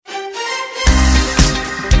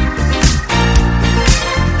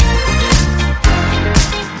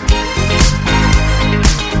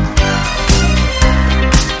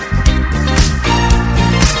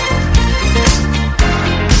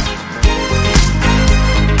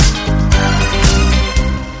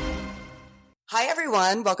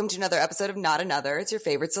everyone. Welcome to another episode of Not Another. It's your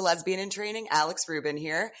favorite lesbian in training, Alex Rubin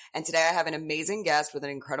here. And today I have an amazing guest with an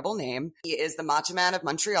incredible name. He is the Macho Man of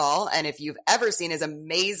Montreal. And if you've ever seen his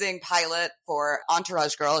amazing pilot for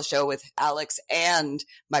Entourage Girl, a show with Alex and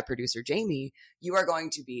my producer, Jamie, you are going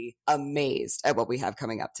to be amazed at what we have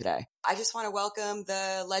coming up today. I just want to welcome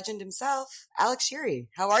the legend himself, Alex Shiri.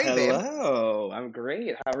 How are you, babe? Hello. I'm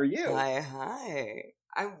great. How are you? Hi.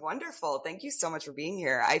 I'm wonderful. Thank you so much for being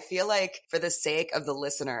here. I feel like for the sake of the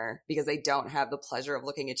listener, because they don't have the pleasure of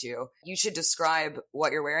looking at you, you should describe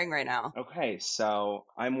what you're wearing right now. Okay, so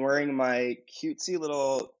I'm wearing my cutesy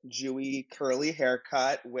little Jewy curly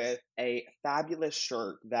haircut with a fabulous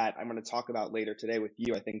shirt that I'm going to talk about later today with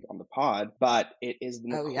you, I think, on the pod. But it is the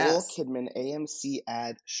Nicole Kidman AMC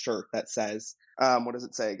ad shirt that says, what does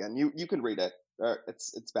it say again? You can read it.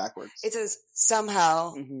 It's backwards. It says,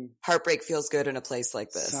 somehow, heartbreak feels good in a place like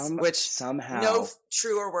this. Somehow. No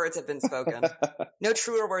truer words have been spoken. No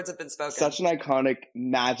truer words have been spoken. Such an iconic,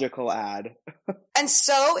 magical ad. And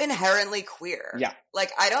so inherently queer. Yeah. Like,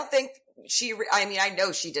 I don't think I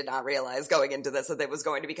know she did not realize going into this that it was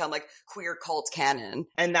going to become like queer cult canon.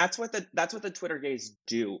 And that's what the Twitter gays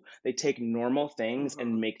do. They take normal things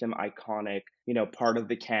and make them iconic, part of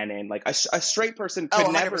the canon. Like a straight person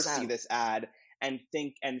could never see this ad and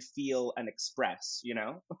think and feel and express,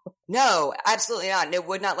 No, absolutely not. And it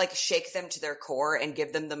would not like shake them to their core and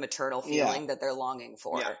give them the maternal feeling that they're longing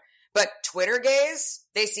for. Yeah. But Twitter gays,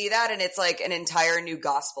 they see that and it's like an entire new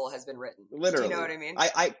gospel has been written. Literally. Do you know what I mean?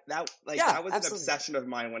 That was an obsession of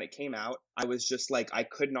mine when it came out. I was just like, I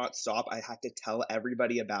could not stop. I had to tell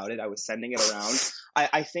everybody about it. I was sending it around.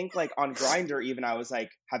 I think like on Grindr even, I was like,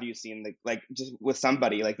 have you seen just with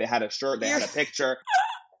somebody, like they had a shirt, they had a picture.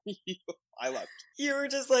 I loved it. You were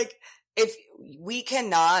just like, if we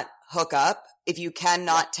cannot hook up, if you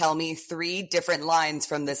cannot tell me 3 different lines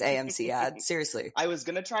from this AMC ad, seriously. I was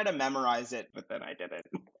going to try to memorize it, but then I didn't.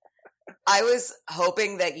 I was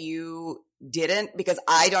hoping that you didn't because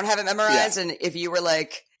I don't have it memorized. Yeah. And if you were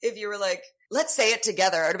like, let's say it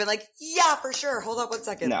together, I'd have been like, yeah, for sure. Hold up 1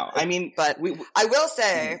 second. No, I mean, but I will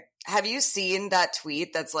say, have you seen that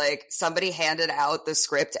tweet that's like somebody handed out the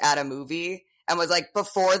script at a movie and was like,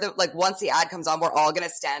 once the ad comes on, we're all going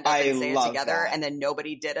to stand up and say it together. That. And then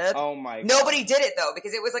nobody did it. Oh my God. Nobody did it though,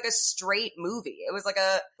 because it was like a straight movie. It was like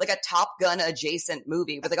a Top Gun adjacent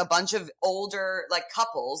movie with like a bunch of older like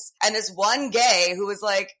couples. And this one gay who was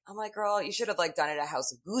like, I'm like, girl, you should have like done it at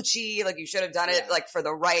House of Gucci. Like you should have done it like for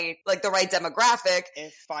the right demographic.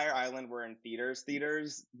 If Fire Island were in theaters,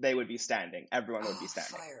 they would be standing. Everyone would be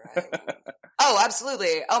standing. Fire Island. Oh,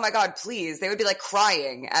 absolutely. Oh my God, please. They would be like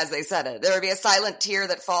crying as they said it. There would be a silent tear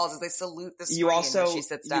that falls as they salute the screen as she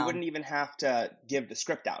sits down. You wouldn't even have to give the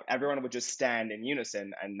script out. Everyone would just stand in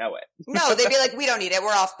unison and know it. No, they'd be like, we don't need it. We're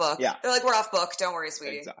off book. Yeah. They're like, we're off book. Don't worry,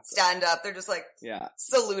 sweetie. Exactly. Stand up. They're just like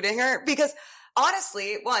saluting her because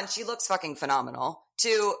honestly, 1, she looks fucking phenomenal.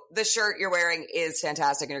 2, the shirt you're wearing is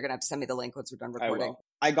fantastic and you're going to have to send me the link once we're done recording.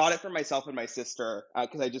 I got it for myself and my sister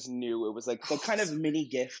because I just knew it was like the kind of mini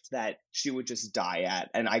gift that she would just die at.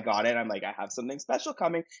 And I got it. I'm like, I have something special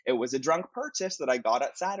coming. It was a drunk purchase that I got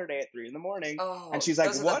at Saturday at 3 a.m. Oh, and she's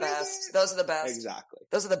like, what is it? Those are the best. Exactly.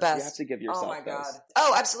 Those are the best. You have to give yourself Oh my God. those.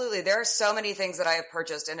 Oh, absolutely. There are so many things that I have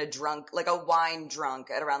purchased in a drunk, like a wine drunk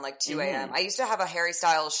at around like 2 a.m. I used to have a Harry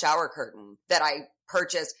Styles shower curtain that I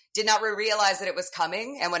purchased, did not realize that it was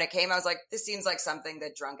coming, and when it came I was like, this seems like something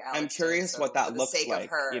that drunk Alex I'm curious what that looks like,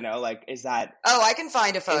 like is that I can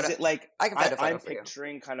find a photo. Is it like I can find a photo I'm for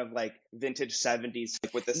picturing you. Kind of like vintage 70s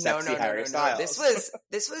like with the sexy Harry Styles.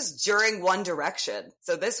 This was during One Direction,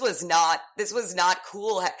 so this was not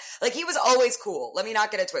cool. Like he was always cool, let me not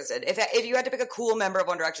get it twisted. If you had to pick a cool member of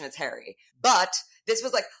One Direction, it's Harry, but this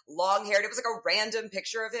was like long haired. It was like a random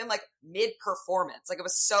picture of him, like mid performance. Like it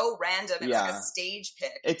was so random. It was like a stage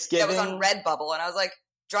pic. It's giving, that was on Redbubble, and I was like,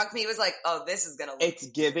 drunk me was like, oh, this is gonna look. It's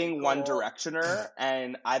giving cool. One Directioner,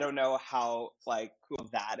 and I don't know how like cool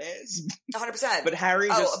that is. 100%. But Harry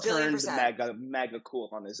just turned mega cool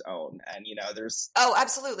on his own, and there's. Oh,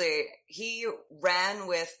 absolutely. He ran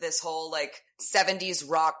with this whole like 70s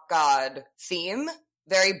rock god theme.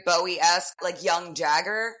 Very Bowie-esque, like young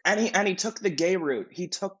Jagger. And he took the gay route. He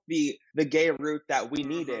took the gay route that we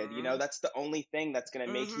needed. That's the only thing that's going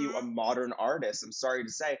to make you a modern artist. I'm sorry to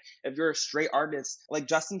say. If you're a straight artist, like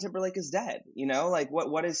Justin Timberlake is dead. Like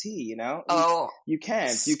what is he, You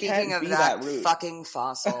can't. Speaking of be that route. fucking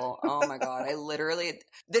fossil. Oh my God.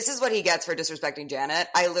 This is what he gets for disrespecting Janet.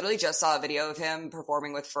 I literally just saw a video of him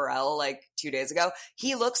performing with Pharrell like 2 days ago.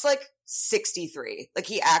 He looks like 63. Like,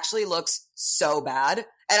 he actually looks so bad.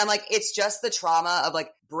 And I'm like, it's just the trauma of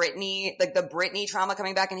like Britney, like the Britney trauma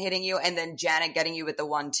coming back and hitting you, and then Janet getting you with the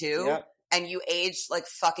 1-2. Yep. And you aged like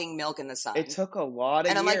fucking milk in the sun. It took a lot of years.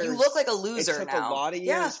 And I'm like, you look like a loser now. It took a lot of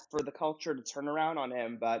years for the culture to turn around on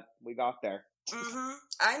him, but we got there. Mm-hmm.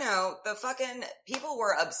 I know. The fucking people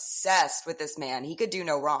were obsessed with this man. He could do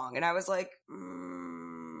no wrong. And I was like,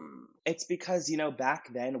 It's because, you know,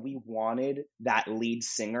 back then we wanted that lead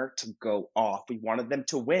singer to go off. We wanted them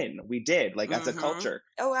to win. We did, like, as a culture.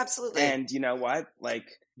 Oh, absolutely. And you know what? Like,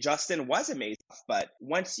 Justin was amazing. But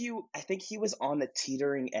I think he was on the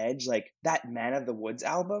teetering edge, like that Man of the Woods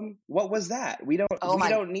album. What was that? We don't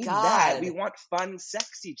need that. We want fun,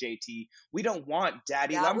 sexy JT. We don't want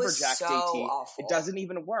daddy lumberjack JT. Awful. It doesn't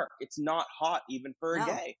even work. It's not hot even for a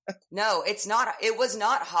gay. No, it's not. It was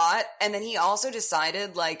not hot. And then he also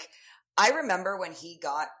decided, like, I remember when he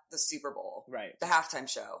got the Super Bowl, right, the halftime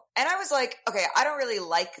show. And I was like, okay, I don't really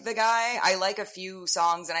like the guy. I like a few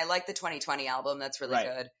songs, and I like the 2020 album. That's really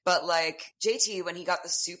good. But like JT, when he got the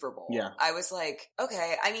Super Bowl, I was like,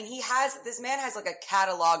 okay. I mean, this man has like a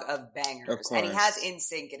catalog of bangers, and he has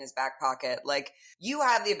NSYNC in his back pocket. Like, you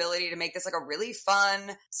have the ability to make this like a really fun,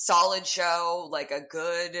 solid show, like a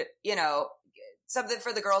good, you know, something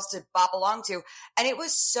for the girls to bop along to. And it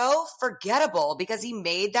was so forgettable because he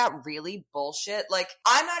made that really bullshit. Like,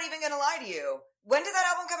 I'm not even going to lie to you. When did that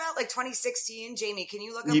album come out? Like 2016? Jamie, can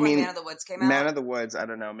you look up when Man of the Woods came out? Man of the Woods, I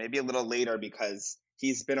don't know. Maybe a little later because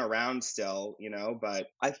he's been around still, you know, but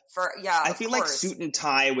I feel like Suit and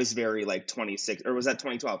Tie was very like 26, or was that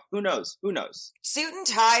 2012? Who knows? Suit and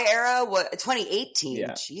Tie era was 2018.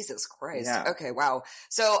 Yeah. Jesus Christ. Yeah. Okay, wow.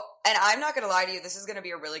 So, and I'm not going to lie to you, this is going to be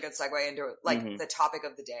a really good segue into like the topic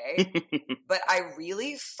of the day, but I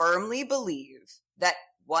really firmly believe that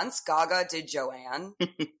once Gaga did Joanne,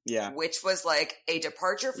 which was like a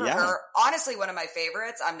departure for her. Honestly, one of my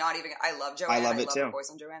favorites. I love Joanne. I love too. Her voice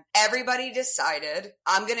on Joanne. Everybody decided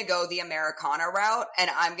I'm going to go the Americana route, and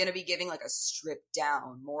I'm going to be giving like a stripped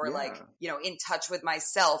down, more like, you know, in touch with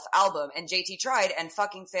myself album. And JT tried and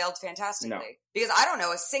fucking failed fantastically. No. Because I don't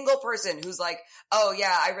know a single person who's like, oh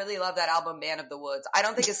yeah, I really love that album, Man of the Woods. I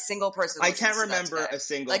don't think a single person. I can't remember a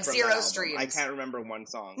single, like from 0 that streams. I can't remember one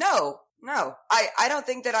song. No, I don't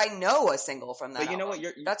think that I know a single from that. But you know album.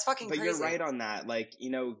 what? That's fucking crazy. But you're right on that. Like,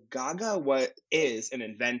 you know, Gaga is an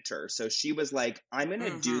inventor. So she was like, I'm going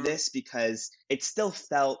to do this because it still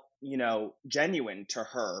felt, you know, genuine to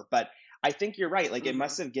her. But I think you're right. Like, it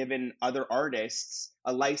must have given other artists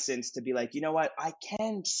a license to be like, you know what, I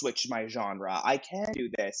can switch my genre. I can do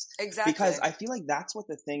this. Exactly. Because I feel like that's what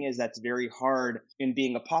the thing is that's very hard in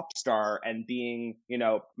being a pop star and being, you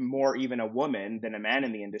know, more even a woman than a man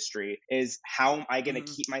in the industry, is how am I going to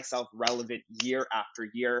keep myself relevant year after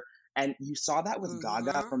year? And you saw that with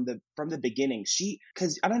Gaga from the beginning.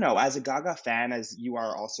 Because I don't know, as a Gaga fan, as you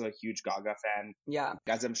are also a huge Gaga fan,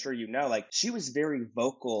 as I'm sure you know, like, she was very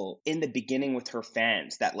vocal in the beginning with her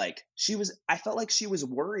fans that like I felt like she was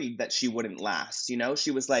worried that she wouldn't last. You know,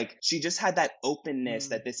 she was like, she just had that openness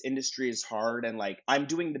that this industry is hard and like, I'm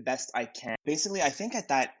doing the best I can. Basically, I think at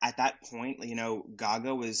that point, you know,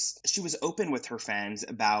 Gaga was open with her fans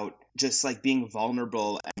about just like being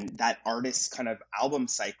vulnerable and that artist's kind of album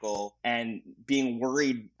cycle and being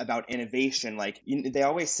worried about innovation. Like, they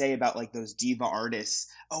always say about like those diva artists,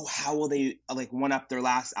 oh, how will they like one up their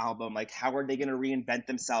last album? Like, how are they going to reinvent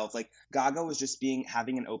themselves? Like, Gaga was just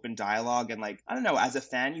having an open dialogue. And like, I don't know, as a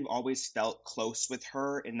fan, you've always felt close with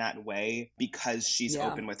her in that way because she's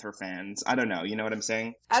open with her fans. I don't know. You know what I'm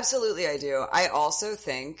saying? Absolutely, I do. I also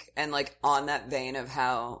think, and like on that vein of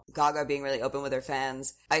how Gaga being really open with her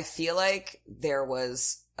fans, I feel like there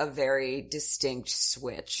was a very distinct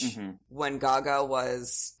switch when Gaga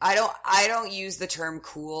was, I don't use the term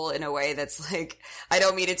cool in a way that's like, I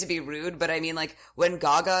don't mean it to be rude, but I mean like when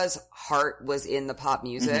Gaga's heart was in the pop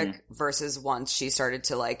music versus once she started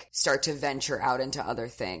to venture out into other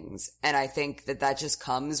things. And I think that just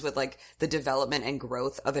comes with like the development and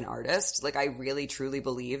growth of an artist. Like, I really truly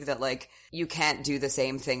believe that like you can't do the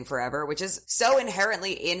same thing forever, which is so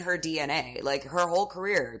inherently in her DNA. Like, her whole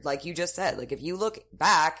career, like you just said, like if you look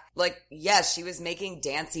back, like, yes, she was making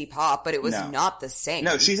dancey pop, but it was not the same.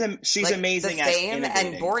 No, she's like, amazing. The Fame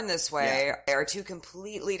and Born This Way are two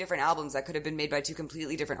completely different albums that could have been made by two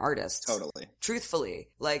completely different artists. Totally.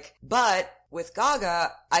 Truthfully. Like, but with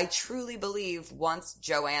Gaga, I truly believe once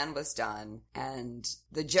Joanne was done and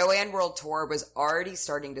the Joanne World Tour was already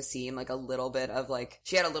starting to seem like a little bit of like,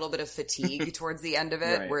 she had a little bit of fatigue towards the end of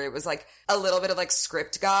it, where it was like a little bit of like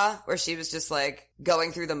script ga, where she was just like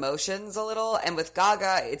going through the motions a little. And with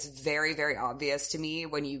Gaga, it's very, very obvious to me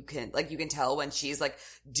when you can tell when she's like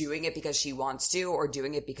doing it because she wants to or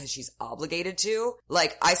doing it because she's obligated to.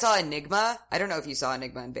 Like, I saw Enigma. I don't know if you saw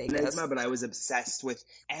Enigma in Vegas. Enigma, but I was obsessed with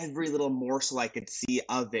every little morsel I could see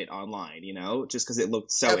of it online, you know, just because it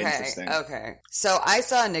looked so interesting. Okay. So I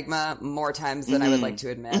saw Enigma more times than I would like to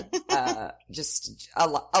admit. Just a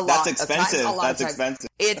lot That's of expensive. times. That's expensive.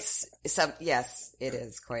 Yes, it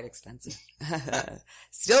is quite expensive.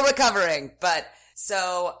 Still recovering, but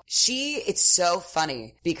so it's so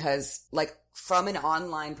funny because like from an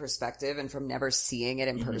online perspective and from never seeing it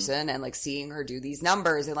in person and like seeing her do these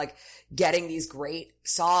numbers and like getting these great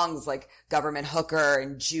songs like Government Hooker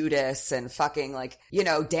and Judas and fucking like, you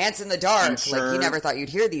know, Dance in the Dark. Like you never thought you'd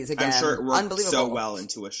hear these again. I'm sure it worked Unbelievable. so well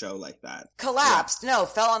into a show like that. Collapsed. Yeah. No,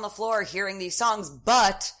 fell on the floor hearing these songs,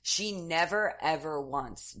 but she never ever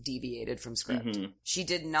once deviated from script. She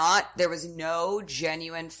did not. There was no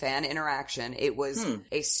genuine fan interaction. It was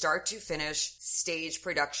a start to finish stage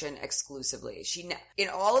production exclusively. In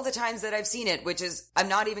all of the times that I've seen it, which is, I'm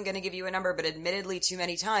not even going to give you a number, but admittedly too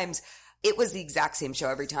many times, it was the exact same show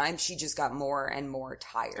every time. She just got more and more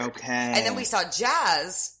tired. Okay. And then we saw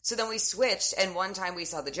jazz. So then we switched. And one time we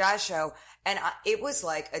saw the jazz show. And it was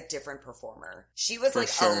like a different performer. She was like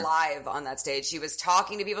alive on that stage. She was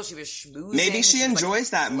talking to people. She was schmoozing. Maybe she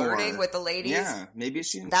enjoys that more. Flirting with the ladies. Yeah, maybe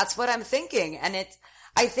she. That's what I'm thinking. And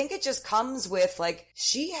I think it just comes with like,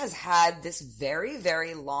 she has had this very,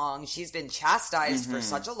 very long, she's been chastised for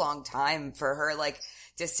such a long time for her like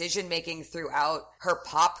decision making throughout her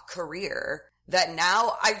pop career that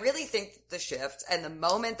now I really think the shift and the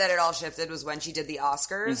moment that it all shifted was when she did the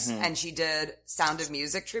Oscars and she did Sound of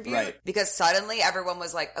Music tribute because suddenly everyone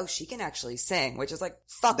was like, oh, she can actually sing, which is like,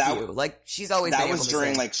 fuck you. Like she's always been able to sing. That was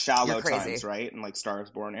during like Shallow Times, right? And like Star is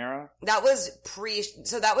Born era? That was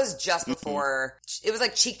so that was just before, it was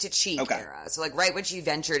like Cheek to Cheek era. So like right when she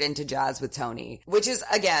ventured into jazz with Tony, which is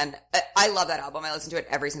again, I love that album. I listen to it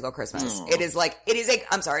every single Christmas.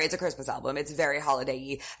 It's a Christmas album. It's very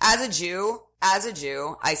holiday-y. As a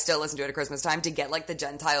Jew, I still listen to it at Christmas time to get like the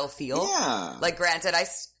Gentile feel. Yeah. Like granted,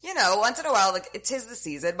 once in a while, like it is the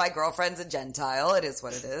season. My girlfriend's a Gentile. It is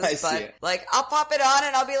what it is. Like I'll pop it on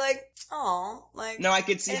and I'll be like, oh, like. No, I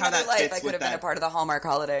could see how that fits. I could have been a part of the Hallmark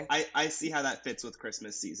holiday. I see how that fits with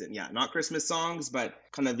Christmas season. Yeah, not Christmas songs, but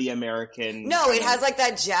kind of the American. No, it has like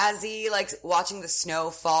that jazzy, like watching the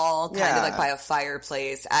snow fall, kind of like by a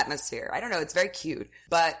fireplace atmosphere. I don't know. It's very cute.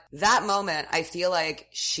 But that moment, I feel like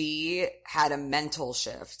she had a mental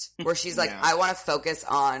shift where she's like, I want to focus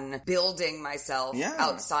on building myself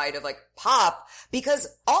outside of like pop, because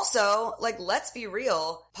also like, let's be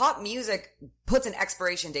real, pop music puts an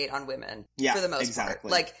expiration date on women for the most part.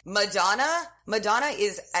 Like Madonna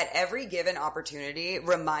is at every given opportunity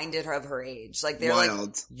reminded her of her age. Like they're like,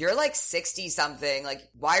 you're like 60 something. Like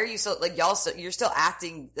why are you so like you're still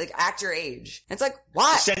acting like act your age? And it's like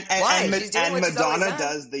why? And Madonna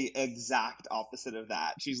does the exact opposite of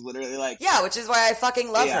that. She's literally like which is why I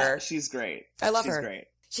fucking love her. She's great. I love her.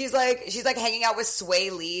 She's great. She's like hanging out with Sway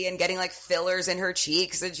Lee and getting like fillers in her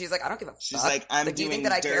cheeks, and she's like, I don't give a fuck. She's like, I'm like, doing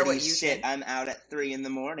that I care what you shit. think? I'm out at 3 a.m.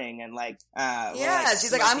 and like,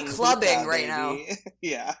 she's like, I'm clubbing right now.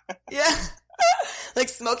 Yeah. Like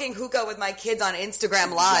smoking hookah with my kids on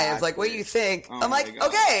Instagram Live. Like, what do you think? Oh I'm like,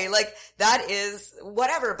 okay, like that is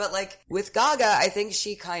whatever. But like with Gaga, I think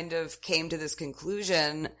she kind of came to this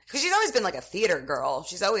conclusion because she's always been like a theater girl.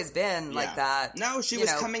 She's always been like that. No, she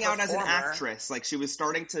was coming out as an actress. Like she was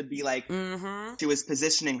starting to be like, she was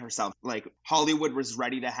positioning herself. Like Hollywood was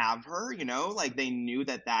ready to have her, you know, like they knew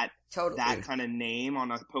that kind of name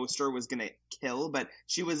on a poster was going to kill, but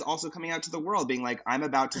she was also coming out to the world being like, I'm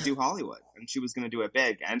about to do Hollywood, and she was going to do it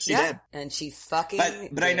big, and she did. And she fucking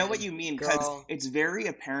But I know what you mean, because it's very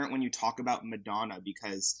apparent when you talk about Madonna,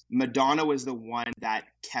 because Madonna was the one that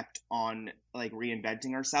kept on like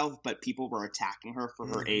reinventing herself, but people were attacking her for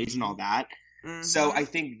her age and all that. So I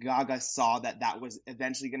think Gaga saw that was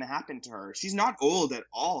eventually going to happen to her. She's not old at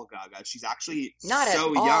all, Gaga. She's actually not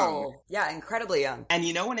so at all. Young. Yeah, incredibly young. And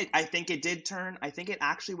you know when I think it did turn, I think it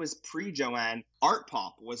actually was pre-Joanne. Art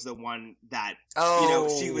Pop was the one that,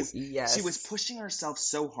 she was pushing herself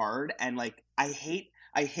so hard, and like, I hate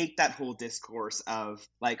I hate that whole discourse of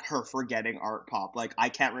like her forgetting art pop. Like, I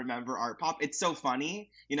can't remember art pop. It's so funny.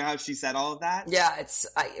 You know how she said all of that? Yeah,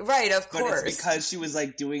 right, of course. But it's because she was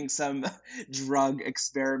like doing some drug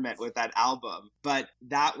experiment with that album. But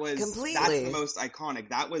that's the most iconic.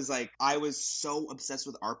 That was like, I was so obsessed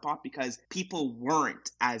with art pop because people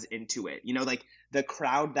weren't as into it. You know, like the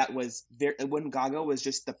crowd that was there when Gaga was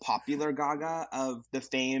just the popular Gaga of the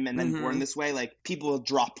Fame and then Born This Way, like people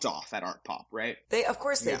dropped off at art pop, right? Of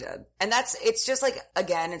course they did. And it's just like,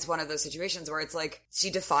 again, it's one of those situations where it's like she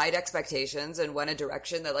defied expectations and went a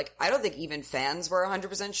direction that like, I don't think even fans were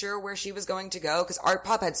 100% sure where she was going to go because art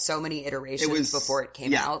pop had so many iterations before it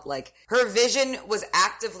came out. Like her vision was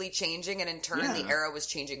actively changing and in turn the era was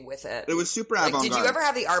changing with it. It was super avant-garde. Did you ever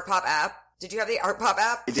have the art pop app? Did you have the art pop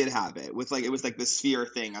app? I did have it with like, it was like the sphere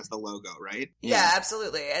thing as the logo, right? Yeah,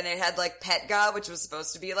 absolutely. And it had like Petga, which was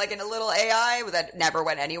supposed to be like in a little AI that never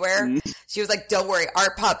went anywhere. She was like, don't worry,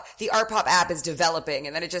 the art pop app is developing.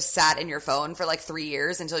 And then it just sat in your phone for like 3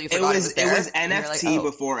 years until you forgot it was there. It was NFT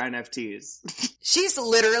before NFTs. She's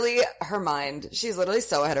literally, her mind, she's literally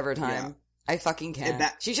so ahead of her time. Yeah. I fucking can't.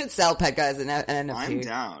 She should sell Petga as an NFT. I'm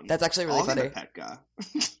down. That's actually really funny. Petga.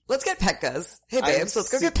 Let's get Petgas. Hey babes, let's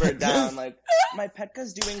go get Petgas. Down. Like, my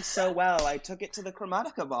Petga's doing so well. I took it to the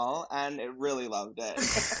Chromatica ball and it really loved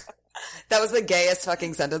it. That was the gayest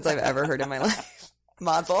fucking sentence I've ever heard in my life.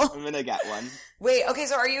 Mazel. I'm gonna get one. Wait, okay,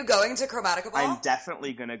 so are you going to Chromatica Ball? I'm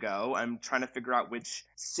definitely gonna go. I'm trying to figure out which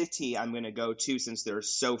city I'm gonna go to since there's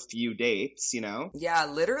so few dates, you know? Yeah,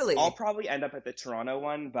 literally. I'll probably end up at the Toronto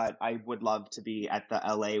one, but I would love to be at the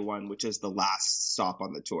LA one, which is the last stop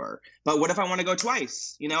on the tour. But what if I want to go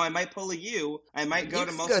twice? You know, I might pull a U. I might go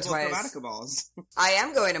to multiple Chromatica balls. I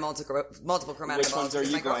am going to multiple Chromatica balls. Which ones are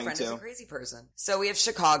you going to? My girlfriend is a crazy person. So we have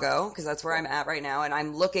Chicago, because that's where I'm at right now, and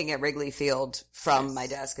I'm looking at Wrigley Field from my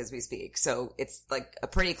desk as we speak. So it's like a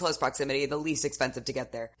pretty close proximity, the least expensive to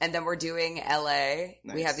get there. And then we're doing LA.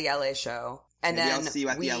 Nice. We have the LA show. And maybe then I'll see you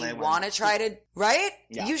at we the LA want to try to, right?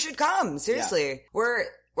 Yeah. You should come. Seriously. Yeah.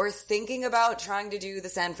 We're thinking about trying to do the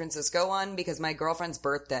San Francisco one because my girlfriend's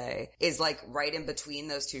birthday is like right in between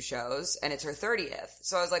those two shows and it's her 30th.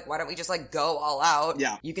 So I was like, why don't we just like go all out?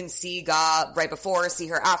 Yeah. You can see Ga right before, see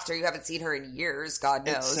her after. You haven't seen her in years, God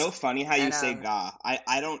knows. It's so funny how you say Ga.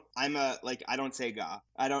 I don't say Ga.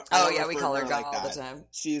 I don't we call her Ga like all the time.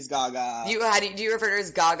 She's Gaga. Do you refer to her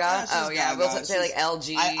as Gaga? Yeah, we'll say like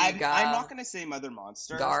LG, Ga. I'm not going to say Mother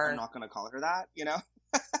Monster. Gar. I'm not going to call her that, you know?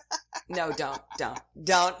 No,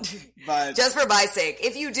 don't. But just for my sake.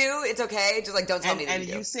 If you do, it's okay. Just like don't tell me that you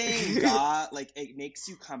do. And you saying Ga, like it makes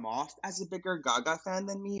you come off as a bigger Gaga fan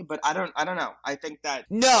than me, but I don't know. I think that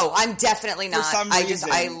no, I'm definitely not. For some reason.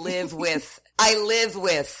 I live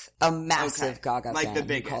with a massive Gaga like fan the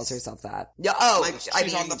biggest. Who calls herself that. Yeah, oh, like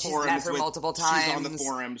she's on the forums. She's met her multiple times. She's on the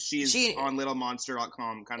forums. She's on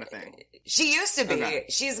littlemonster.com kind of thing. She used to be. Okay.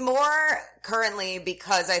 She's more currently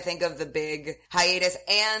because I think of the big hiatus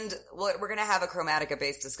and we're going to have a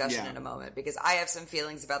Chromatica-based discussion in a moment because I have some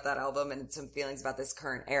feelings about that album and some feelings about this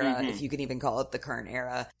current era, if you can even call it the current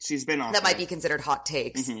era. She's been off. That might be considered hot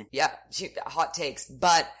takes. Yeah, hot takes.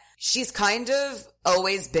 But she's kind of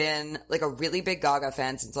always been like a really big Gaga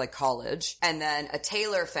fan since like college and then a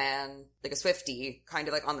Taylor fan, like a Swiftie, kind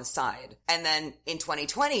of like on the side. And then in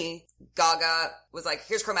 2020, Gaga was like,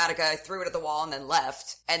 here's Chromatica, I threw it at the wall and then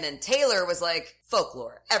left. And then Taylor was like,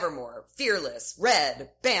 Folklore, Evermore, Fearless,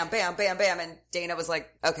 Red, bam, bam, bam, bam. And Dana was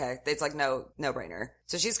like, okay, it's like no brainer.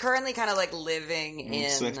 So she's currently kind of like living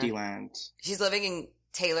in Swiftie land. She's living in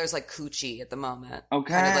Taylor's like coochie at the moment.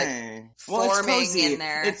 Okay. Kind of like forming in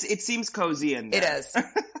there. It seems cozy in there. It is.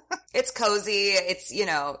 It's cozy. It's, you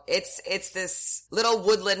know, it's this little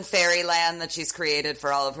woodland fairyland that she's created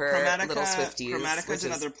for all of her little Swifties. Chromatica is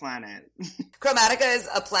another planet. Chromatica is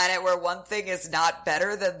a planet where one thing is not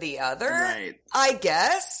better than the other. Right. I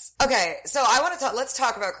guess. Okay, so I want to let's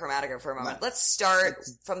talk about Chromatica for a moment. Let's start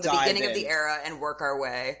from the beginning of the era and work our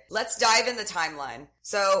way. Let's dive in the timeline.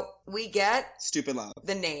 So we get Stupid Love,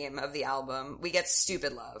 the name of the album. We get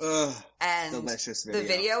Stupid Love. Ugh, and delicious video. The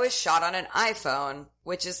video is shot on an iPhone,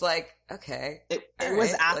 which is like, okay. It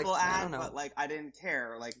was Apple ad, but like I didn't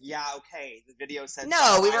care. Like, yeah, okay. The video said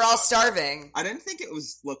no, we were all starving. I didn't think it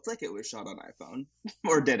looked like it was shot on iPhone.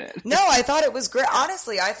 Or did it? No, I thought it was great.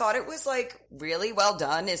 Honestly, I thought it was like really well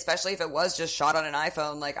done, especially if it was just shot on an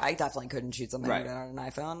iPhone. Like, I definitely couldn't shoot something on an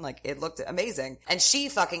iPhone. Like, it looked amazing. And she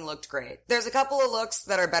fucking looked great. There's a couple of looks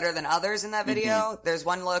that are better than others in that video. There's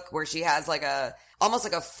one look where she has like almost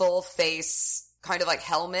like a full face kind of like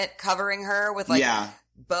helmet covering her with like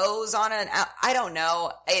bows on it. I don't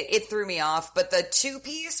know. It threw me off. But the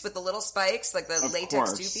two-piece with the little spikes, like the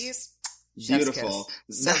latex two-piece, Beautiful.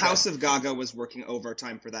 So the House of Gaga was working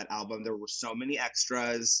overtime for that album. There were so many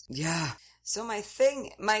extras. Yeah. So my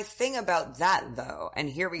thing about that though, and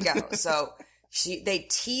here we go. So they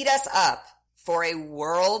teed us up for a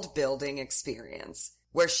world building experience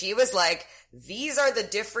where she was like, these are the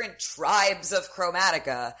different tribes of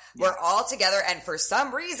Chromatica. We're all together. And for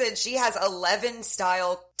some reason, she has 11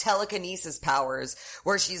 style telekinesis powers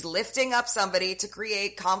where she's lifting up somebody to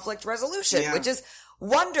create conflict resolution, which is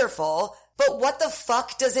wonderful. But what the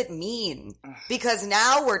fuck does it mean? Because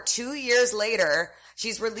now we're 2 years later.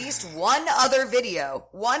 She's released one other video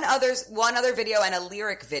and a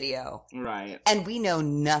lyric video. Right. And we know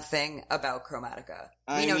nothing about Chromatica.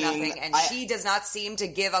 We know nothing. And she does not seem to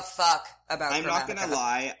give a fuck about Chromatica. I'm not going to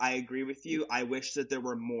lie. I agree with you. I wish that there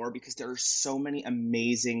were more because there are so many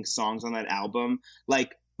amazing songs on that album.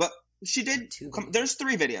 But she did. There's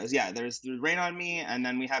 3 videos. Yeah, there's Rain on Me, and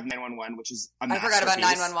then we have 911, which is a masterpiece. I forgot about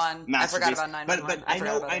 911. I forgot about 911.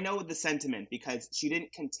 But I know the sentiment because she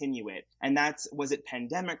didn't continue it, and was it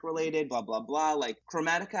pandemic related? Blah blah blah. Like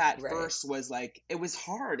Chromatica at first was like it was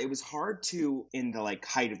hard. It was hard to in the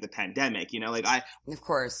height of the pandemic. Of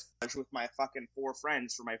course. With my fucking 4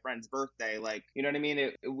 friends for my friend's birthday, you know what I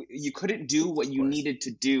mean? You couldn't do what you needed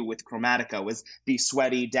to do with Chromatica was be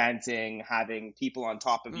sweaty, dancing, having people on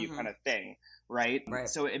top of you kind of thing, right?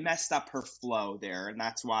 So it messed up her flow there, and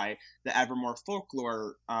that's why the Evermore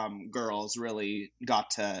Folklore girls really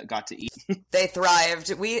got to eat. They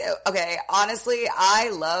thrived. Honestly,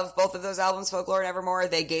 I love both of those albums, Folklore and Evermore.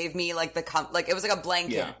 They gave me it was like a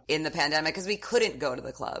blanket in the pandemic because we couldn't go to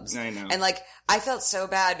the clubs. I know. And I felt so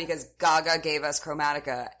bad because Gaga gave us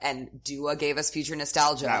Chromatica and Dua gave us Future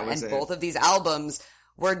Nostalgia, and both of these albums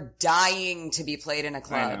were dying to be played in a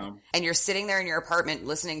club. I know. And you're sitting there in your apartment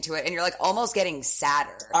listening to it, and you're almost getting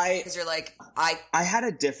sadder because you're I had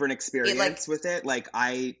a different experience with it.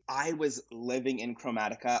 I was living in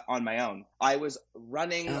Chromatica on my own. I was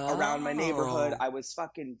running around my neighborhood. I was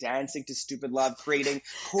fucking dancing to Stupid Love, creating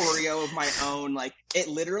choreo of my own. It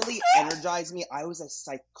literally energized me. I was a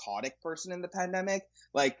psychotic person in the pandemic.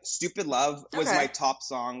 Stupid Love was my top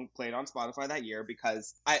song played on Spotify that year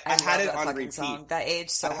because I had it on repeat. Song. That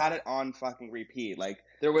aged so I had it on fucking repeat.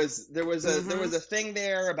 There was a thing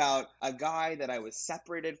there about a guy that I was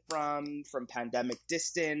separated from pandemic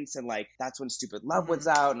distance, and that's when Stupid Love was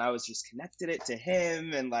out, and I was just connected it to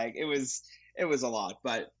him, and it was a lot,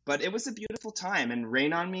 but it was a beautiful time. And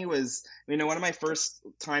Rain on Me was, one of my first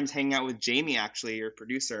times hanging out with Jamie, actually, your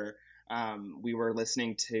producer. We were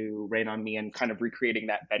listening to Rain on Me and kind of recreating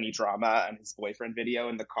that Benny Drama and his boyfriend video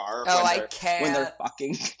in the car. When they're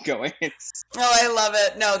fucking going. I love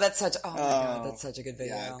it. No, that's such, oh my God, that's such a good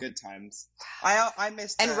video. Yeah, good times. I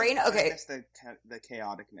missed and Rain, okay. I missed the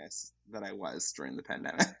chaoticness that I was during the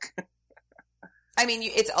pandemic.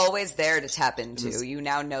 It's always there to tap into. You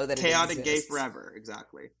now know that chaotic it gay exists. forever,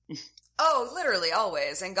 exactly. Oh, literally,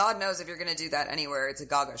 always. And God knows if you're going to do that anywhere, it's a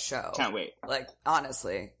Gaga show. Can't wait.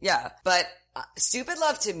 Honestly. Yeah. But Stupid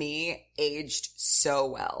Love to me aged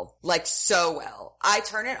so well. So well. I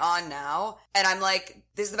turn it on now, and I'm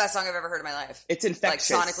this is the best song I've ever heard in my life. It's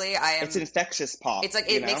infectious. Sonically, It's infectious pop. It's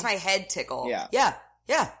it makes my head tickle. Yeah. Yeah.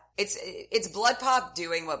 Yeah. It's Blood Pop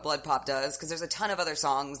doing what Blood Pop does, because there's a ton of other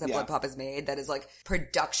songs that Blood Pop has made that is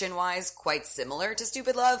production-wise quite similar to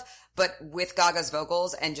Stupid Love, but with Gaga's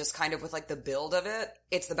vocals and just kind of with the build of it,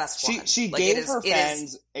 it's the best one. She gave her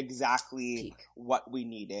fans exactly what we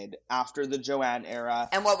needed after the Joanne era,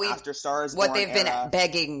 and after Stars what Born they've era, been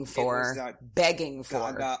begging for,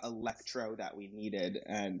 Gaga electro that we needed,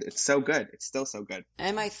 and it's so good. It's still so good.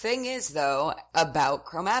 And my thing is though about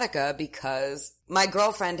Chromatica, because my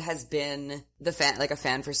girlfriend has been a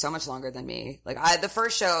fan for so much longer than me. The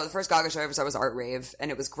first Gaga show I ever saw was Art Rave,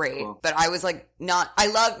 and it was great. Cool. But I was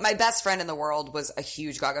my best friend in the world was a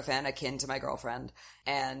huge Gaga fan, akin to my girlfriend.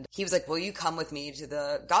 And he was like, will you come with me to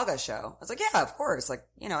the Gaga show? I was like, yeah, of course. I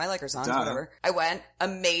like her songs, whatever. I went.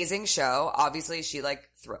 Amazing show. Obviously, she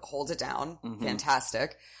holds it down. Mm-hmm.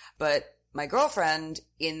 Fantastic. But my girlfriend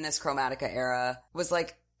in this Chromatica era was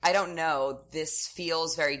I don't know, this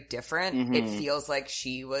feels very different. Mm-hmm. It feels like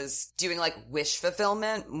she was doing wish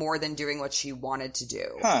fulfillment more than doing what she wanted to do.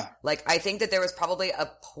 Huh. I think that there was probably a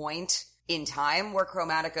point in time where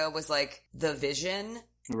Chromatica was the vision.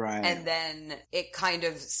 Right. And then it kind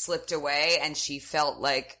of slipped away, and she felt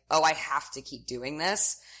oh, I have to keep doing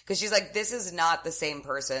this. Cause she's this is not the same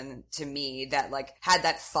person to me that had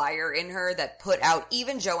that fire in her that put out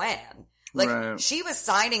even Joanne. Right. She was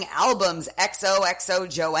signing albums XOXO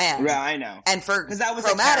Joanne. Yeah, I know. And for that was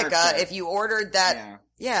Chromatica, if you ordered that,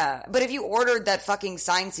 but if you ordered that fucking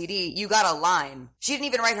signed CD, you got a line. She didn't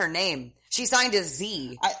even write her name. She signed a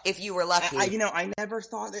Z, if you were lucky. I never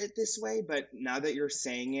thought it this way, but now that you're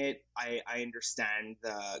saying it, I understand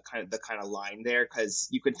the kind of line there, because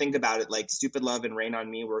you could think about it like Stupid Love and Rain on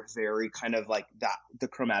Me were very kind of like that, the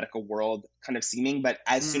Chromatica world kind of seeming, but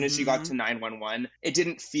as soon as she got to 911, it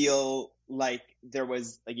didn't feel like there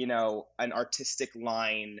was, like, an artistic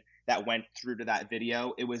line that went through to that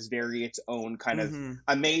video. It was very its own kind of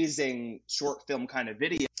amazing short film kind of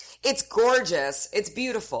video. It's gorgeous. It's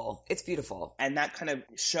beautiful. It's beautiful. And that kind of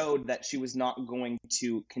showed that she was not going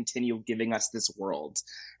to continue giving us this world.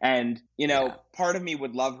 And, part of me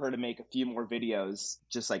would love her to make a few more videos,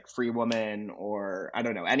 just like Free Woman or, I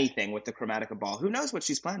don't know, anything with the Chromatica ball. Who knows what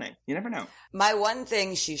she's planning? You never know. My one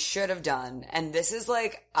thing she should have done, and this is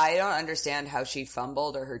like, I don't understand how she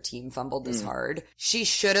fumbled or her team fumbled this hard. She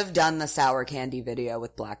should have done the Sour Candy video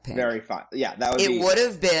with Blackpink. Very fun. Yeah, that would be. It would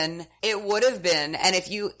have been. And if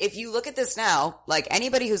you look at this now, like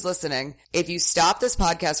anybody who's listening, if you stop this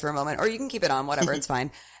podcast for a moment, or you can keep it on, whatever, it's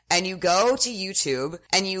fine. And you go to YouTube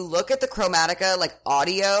and you look at the Chromatica, like,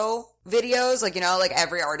 audio videos, like, like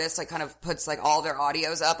every artist, like, kind of puts, like, all their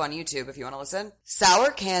audios up on YouTube if you want to listen.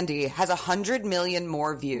 Sour Candy has 100 million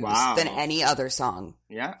more views than any other song.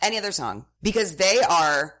 Yeah. Any other song. Because they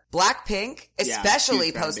are Blackpink,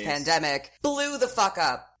 especially post-pandemic, blew the fuck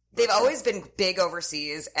up. They've always been big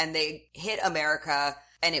overseas, and they hit America,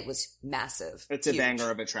 and it was massive. It's huge. A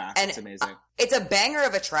banger of a track. And it's amazing. It's a banger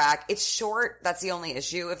of a track. It's short. That's the only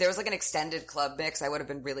issue. If there was like an extended club mix, I would have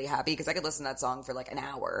been really happy because I could listen to that song for like an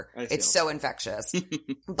hour. It's so infectious.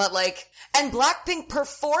 But like, and Blackpink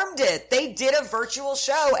performed it. They did a virtual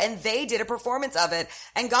show and they did a performance of it.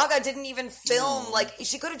 And Gaga didn't even film. Like,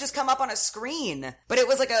 she could have just come up on a screen, but it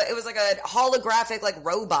was like a holographic like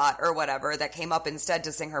robot or whatever that came up instead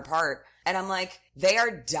to sing her part. And I'm like, they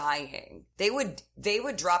are dying. They would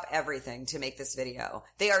drop everything to make this video.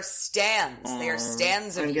 They are stans. They are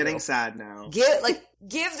stans of you. I'm getting sad now. Give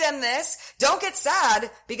them this. Don't get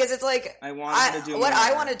sad, because it's like, I want to do what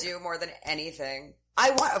I want to do more than anything.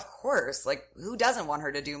 Of course, like, who doesn't want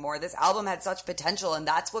her to do more? This album had such potential, and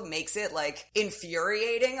that's what makes it, like,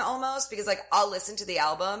 infuriating almost, because, like, I'll listen to the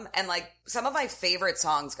album, and, like, some of my favorite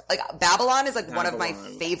songs, like, Babylon is, like, one of my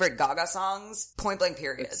favorite Gaga songs, point blank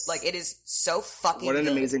period. Like, it is so fucking What an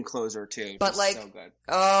good. Amazing closer, too. But, like, so good.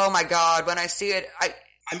 Oh my god, when I see it,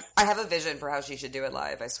 I have a vision for how she should do it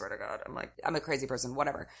live, I swear to God. I'm like, I'm a crazy person,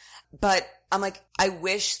 whatever. But I'm like, I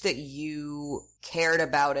wish that you cared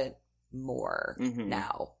about it more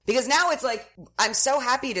now, because now it's like, I'm so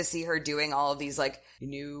happy to see her doing all of these like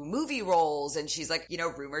new movie roles, and she's like,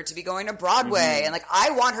 rumored to be going to Broadway, and like,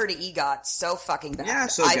 I want her to EGOT so fucking bad. Yeah,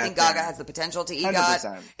 so I think Gaga has the potential to EGOT.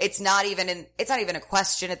 100%. It's not even a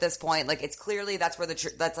question at this point. Like, it's clearly that's where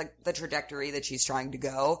that's like the trajectory that she's trying to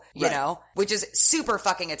go, you know, which is super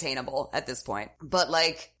fucking attainable at this point. But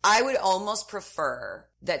like, I would almost prefer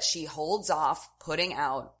that she holds off putting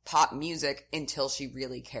out pop music until she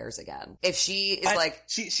really cares again. If she is like,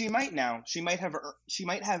 she might now, she might have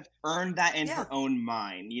earned that in her own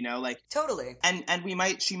mind, like totally. And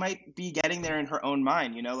she might be getting there in her own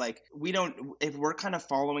mind, like if we're kind of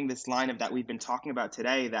following this line of that we've been talking about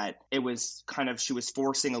today, that it was kind of, she was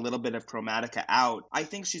forcing a little bit of Chromatica out. I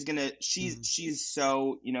think she's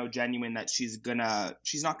so, genuine that she's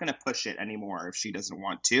not gonna push it anymore if she doesn't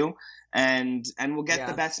want to. And we'll get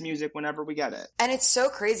the best music whenever we get it. And it's so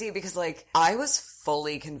crazy because like, I was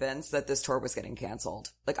fully convinced that this tour was getting canceled.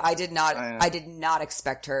 Like, I did not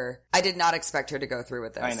expect her to go through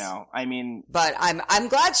with this. I know. I mean, but I'm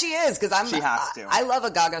glad she is, because she has to. I love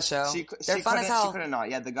a Gaga show. They're fun as hell. She couldn't not.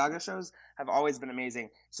 Yeah, the Gaga shows have always been amazing.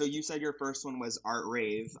 So you said your first one was Art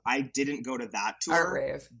Rave. I didn't go to that tour. Art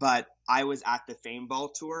Rave. But I was at the Fame Ball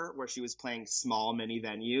tour where she was playing small mini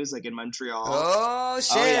venues, like in Montreal. Oh,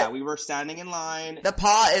 shit. Oh, yeah. We were standing in line. The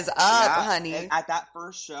paw is up, honey. And at that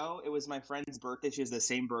first show, it was my friend's birthday. She has the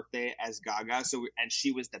same birthday as Gaga. And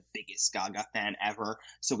she was the biggest Gaga fan ever.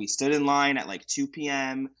 So we stood in line at like 2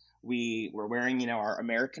 p.m. We were wearing, our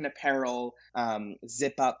American Apparel,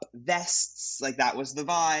 zip-up vests. Like, that was the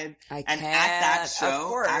vibe. At that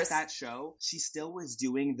show, she still was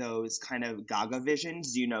doing those kind of Gaga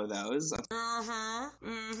visions. Do you know those?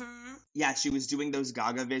 Yeah, she was doing those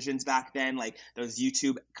Gaga visions back then, like those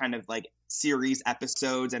YouTube kind of like series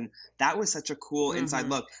episodes, and that was such a cool inside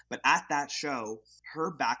look. But at that show,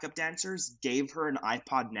 her backup dancers gave her an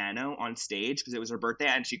iPod Nano on stage because it was her birthday,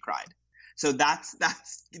 and she cried. So that's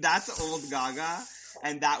old Gaga,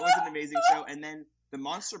 and that was an amazing show. And then the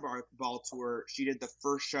Monster Ball tour, she did the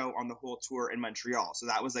first show on the whole tour in Montreal. So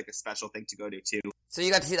that was like a special thing to go to too. So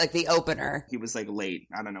you got to see like the opener. He was like late.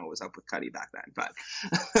 I don't know what was up with Cuddy back then,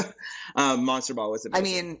 but Monster Ball was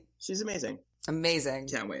amazing. I mean, she's amazing. Amazing.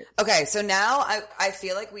 Can't wait. Okay, so now I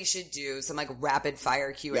feel like we should do some like rapid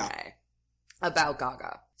fire Q&A about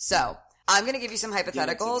Gaga. So I'm going to give you some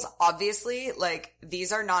hypotheticals. Obviously, like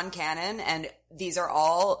these are non-canon and these are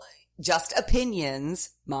all just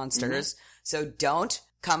opinions, monsters. Mm-hmm. So don't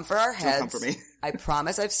come for our heads. Don't come for me. I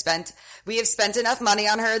promise we have spent enough money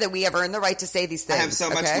on her that we have earned the right to say these things. I have so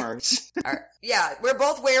much merch. Yeah, we're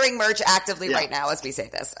both wearing merch actively right now as we say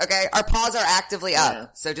this, okay? Our paws are actively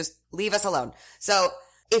up, so just leave us alone. So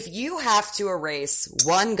if you have to erase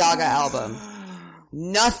one Gaga album,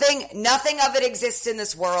 nothing of it exists in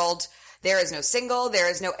this world. There is no single, there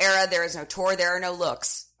is no era, there is no tour, there are no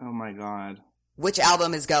looks. Oh my God. Which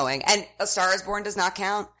album is going? And A Star Is Born does not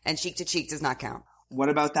count, and Cheek to Cheek does not count. What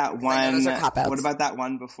about that one? Those are cop-outs. What about that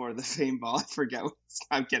one before the Fame Ball? I forget.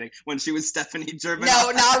 I'm kidding. When she was Stephanie German.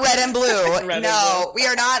 No, not Red and Blue. Red and no, Blue.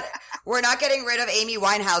 We're not getting rid of Amy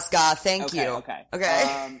Winehouse, God. Thank you. Okay.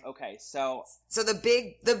 Okay. So the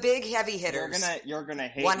big heavy hitters. You're gonna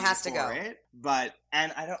hate one me has to for go. It, but I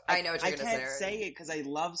know what you're gonna can't say it because I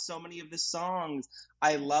love so many of the songs.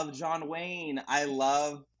 I love John Wayne. I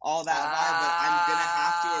love all that vibe, but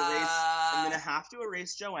I'm gonna have to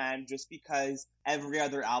erase Joanne just because every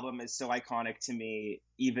other album is so iconic to me,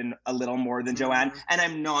 even a little more than Joanne. And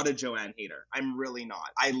I'm not a Joanne hater. I'm really not.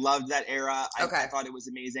 I loved that era. I thought it was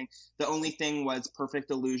amazing. The only thing was Perfect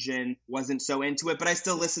Illusion. Wasn't so into it, but I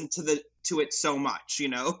still listened to it so much, you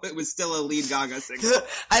know? It was still a lead Gaga single.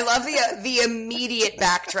 I love the immediate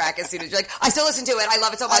backtrack as soon as you're like, I still listen to it. I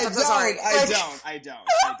love it so much. I'm so sorry. I don't,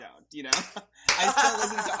 you know? I still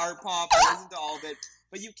listen to art pop. I listen to all of it.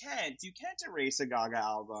 But you can't erase a Gaga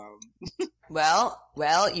album. Well,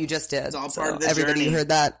 you just did. It's all part of the everybody journey. Heard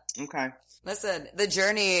that. Okay. Listen, the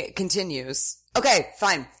journey continues. Okay,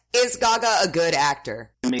 fine. Is Gaga a good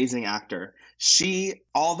actor? Amazing actor.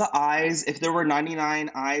 All the eyes, if there were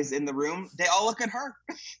 99 eyes in the room, they all look at her.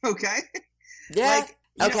 Okay? Yeah.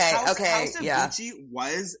 Like, House of Gucci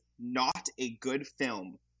was not a good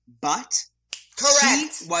film, but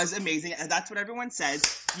correct. She was amazing, and that's what everyone said.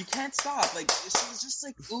 You can't stop. Like, she was just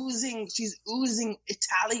like she's oozing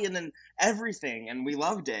Italian and everything, and we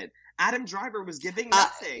loved it. Adam Driver was giving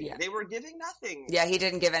nothing. They were giving nothing. Yeah, he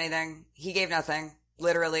didn't give anything. He gave nothing.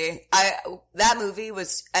 Literally. That movie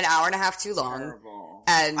was an hour and a half too long. Terrible.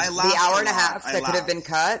 And the hour and a half that could have been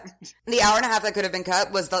cut. The hour and a half that could have been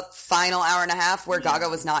cut was the final hour and a half where Gaga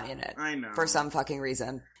was not in it. I know. For some fucking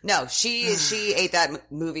reason. No, she ate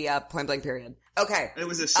that movie up, point blank period. Okay. It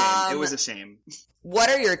was a shame. It was a shame. What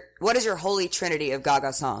is your holy trinity of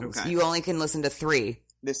Gaga songs? Okay. You only can listen to 3.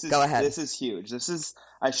 Go ahead. This is huge.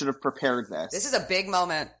 I should have prepared this. This is a big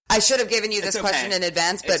moment. I should have given you this question in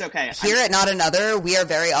advance, but okay. Here at Not Another, we are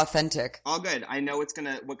very authentic. All good. I know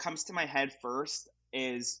what comes to my head first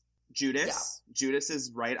is Judas. Yeah. Judas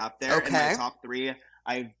is right up there in my top 3.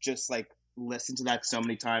 I've just listened to that so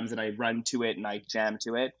many times and I run to it and I jam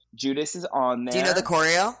to it. Judas is on there. Do you know the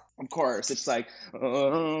choreo? Of course. It's like,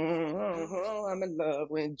 oh, I'm in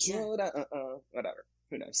love with Judas. Whatever.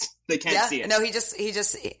 Who knows? They can't see it. No, he just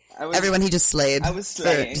slayed. I was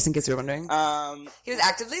slaying. Just in case you were wondering. He was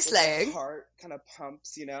actively slaying. His heart kind of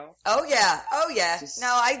pumps, you know? Oh, yeah.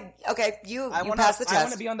 You passed the test. I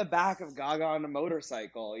want to be on the back of Gaga on a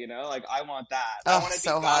motorcycle, you know? I want that. Oh, I want to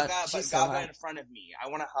so be hot. Gaga, She's but so Gaga hot. in front of me. I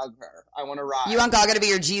want to hug her. I want to ride. You want Gaga to be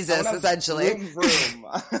your Jesus, essentially. Vroom.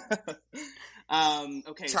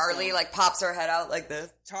 Okay. Charlie pops her head out like this.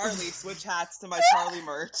 Charlie, switch hats to my Charlie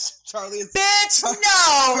merch. Charlie is bitch.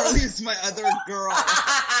 No. Charlie is my other girl.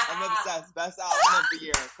 I'm obsessed. Best album of the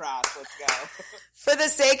year. Crash. Let's go. For the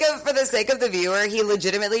sake of the viewer, he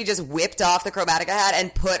legitimately just whipped off the Chromatica hat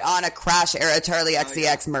and put on a Crash era Charlie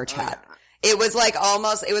XCX merch hat. Yeah. It was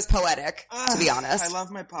it was poetic, to be honest. I love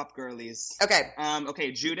my pop girlies. Okay.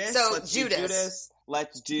 Okay, Judas. So Let's do Judas.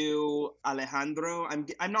 Let's do Alejandro.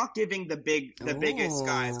 I'm not giving the biggest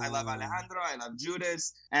guys. I love Alejandro. I love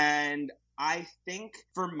Judas. And I think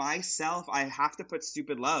for myself, I have to put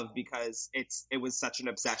Stupid Love because it was such an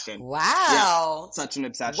obsession. Wow. Yeah, such an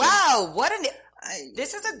obsession. Wow.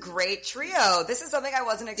 This is a great trio. This is something I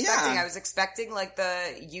wasn't expecting. Yeah. I was expecting like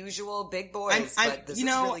the usual big boys, but this is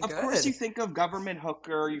really good. Of course you think of Government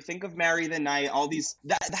Hooker, you think of Marry the Night, all these,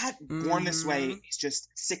 that Born This Way is just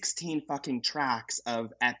 16 fucking tracks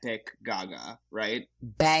of epic Gaga, right?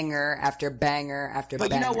 Banger after banger after banger.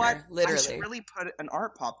 But you know what? Literally. I should really put an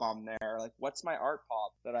art pop on there. Like, what's my art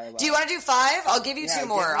pop that I love? Do you want to do 5? I'll give you 2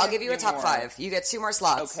 more. I'll give you a top 5. You get 2 more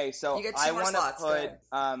slots. Okay, so you get 2 I more want slots. to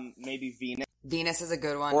put Maybe Venus. Venus is a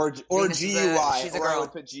good one. Or Venus GUI. She's a or I girl.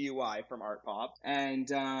 would put GUI from art pop.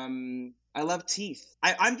 And I love Teeth.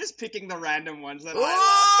 I'm just picking the random ones that I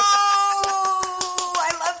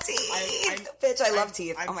love Teeth. Bitch, I love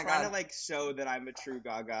Teeth. Oh my god. I'm trying to like show that I'm a true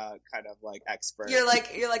Gaga kind of like expert. You're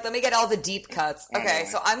like, let me get all the deep cuts. Okay,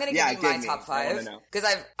 so I'm gonna give you my top 5 because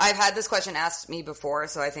I've had this question asked me before,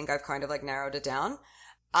 so I think I've kind of like narrowed it down.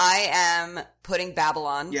 I am putting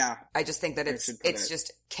Babylon. Yeah. I just think that it's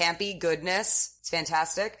just campy goodness. It's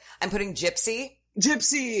fantastic. I'm putting Gypsy.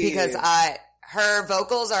 Because her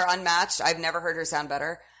vocals are unmatched. I've never heard her sound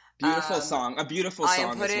better. Beautiful song. A beautiful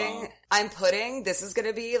song as well. I'm putting, this is going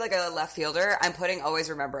to be like a left fielder, I'm putting Always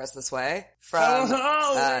Remember Us This Way from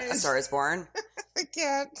A Star Is Born. I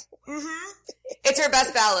can't. Mm-hmm. It's her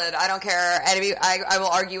best ballad. I don't care. I will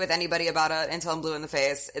argue with anybody about it until I'm blue in the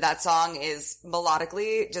face. That song is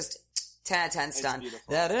melodically just 10 out of 10 stun.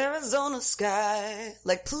 That Arizona sky.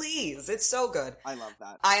 Like, please. It's so good. I love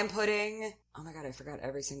that. I am putting... Oh my god, I forgot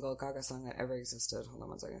every single Gaga song that ever existed. Hold on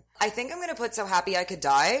one second. I think I'm gonna put So Happy I Could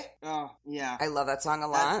Die. Oh, yeah. I love that song a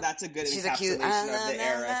lot. That's a good She's encapsulation a cute, of the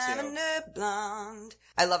era, too. Blonde.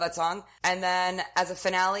 I love that song. And then, as a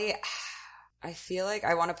finale... I feel like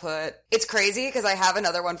I want to put... It's crazy because I have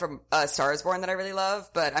another one from Star Is Born that I really love,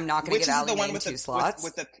 but I'm not going to give Ali Mae 2 slots.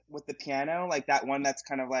 With the piano, like that one that's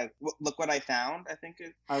kind of like, look what I found, I think.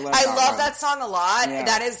 I love that song a lot. Yeah.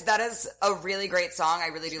 That is a really great song. I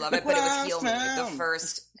really do love it, but it was Heal Me, the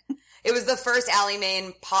first... It was the first Ali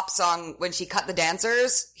Mae pop song when she cut the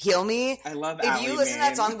dancers. Heal Me. I love If Ali you listen Mae.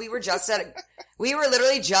 to that song, we were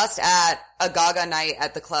literally just at a Gaga night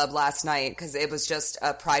at the club last night because it was just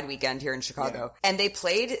a Pride weekend here in Chicago. Yeah. And they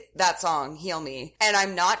played that song, Heal Me. And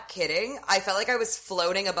I'm not kidding. I felt like I was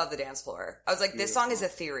floating above the dance floor. I was like, this song is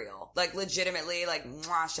ethereal. Like, legitimately, like,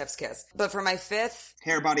 mwah, chef's kiss. But for my 5th...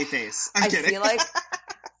 Hair, body, face. I feel like...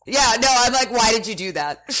 Yeah, no, I'm like, why did you do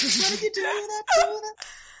that? Why did you do that?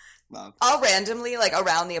 Love. I'll randomly, like,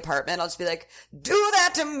 around the apartment, I'll just be like, do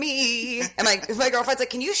that to me. And my girlfriend's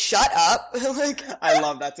like, can you shut up? Like, I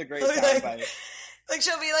love that's a great soundbite. Like,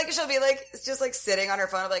 she'll be like, just like sitting on her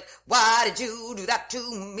phone. I'm like, why did you do that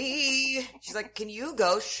to me? She's like, can you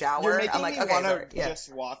go shower? You're making I'm like, me okay, want to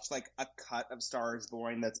just watch like a cut of Star Is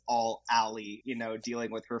Born that's all Ali, dealing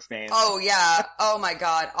with her fame. Oh yeah. Oh my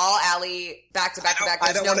god. All Ali back to back to back.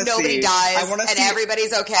 Nobody dies and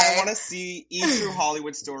everybody's okay. I want to see E True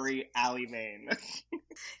Hollywood Story Ali Main.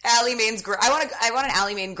 Ali Main's I want an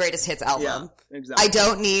Ali Main greatest hits album. Yeah, exactly. I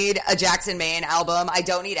don't need a Jackson Maine album. I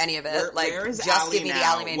don't need any of it. Where is just Ali give me now? the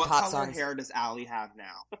Ali Maine what pop color songs. hair does Ali have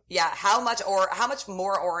now? Yeah, how much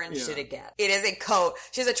more orange should it get? It is a coat.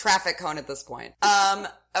 She has a traffic cone at this point.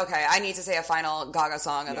 Okay, I need to say a final Gaga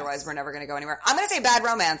song, otherwise we're never going to go anywhere. I'm going to say Bad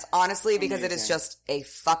Romance, honestly, because it is just a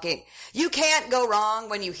fucking... You can't go wrong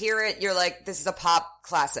when you hear it. You're like, this is a pop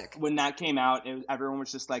classic. When that came out, everyone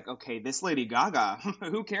was just like, okay, this Lady Gaga,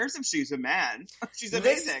 who cares if she's a man? She's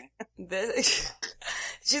amazing.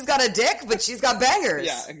 She's got a dick, but she's got bangers.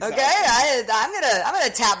 Yeah, exactly. Okay, I'm gonna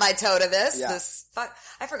tap my toe to this. Yeah.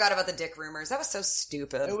 I forgot about the dick rumors. That was so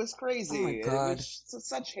stupid. It was crazy. Oh my god. It was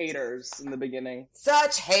such haters in the beginning.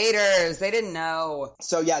 Such haters. They didn't know.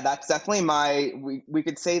 So yeah, that's definitely we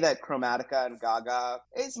could say that Chromatica and Gaga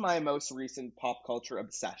is my most recent pop culture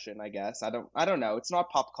obsession, I guess. I don't know. It's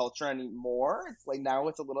not pop culture anymore. It's like now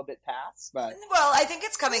it's a little bit past, but... Well, I think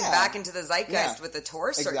it's coming back into the zeitgeist with the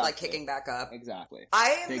tour like kicking back up. Exactly.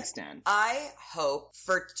 Big stan. I hope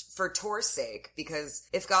for tour's sake, because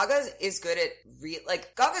if Gaga is good at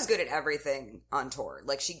Gaga's good at everything on tour.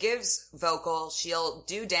 Like, she gives vocal, she'll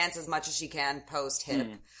do dance as much as she can post-hip.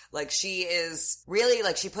 Like, she is really,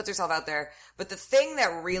 like, she puts herself out there. But the thing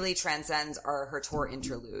that really transcends are her tour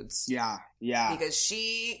interludes. Yeah, yeah. Because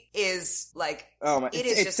she is, like... Oh my...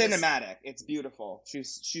 It's cinematic. It's beautiful.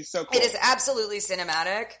 She's so cool. It is absolutely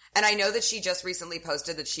cinematic. And I know that she just recently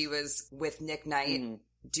posted that she was with Nick Knight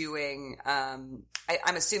doing,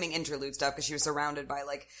 I'm assuming interlude stuff because she was surrounded by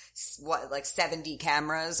like 70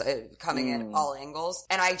 cameras coming in all angles.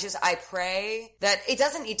 And I pray that it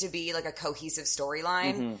doesn't need to be like a cohesive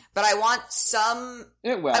storyline, but I want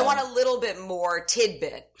I want a little bit more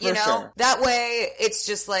tidbit, you know? Sure. That way it's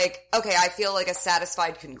just like, okay, I feel like a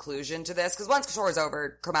satisfied conclusion to this because once Shore's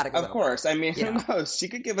over, Chromatica. Of course. I mean, who knows? She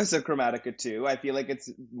could give us a Chromatica too. I feel like it's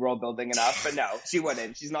world building enough, but no, she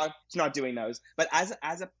wouldn't. She's not doing those. But as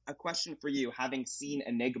a question for you, having seen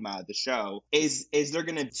Enigma, the show, is there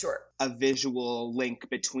going to a visual link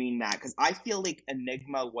between that? Because I feel like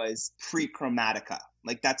Enigma was pre-Chromatica.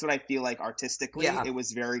 Like, that's what I feel like artistically. Yeah. It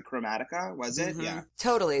was very Chromatica, was it? Yeah.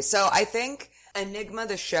 Totally. So I think Enigma,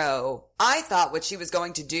 the show, I thought what she was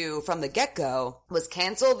going to do from the get-go was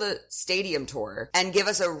cancel the stadium tour and give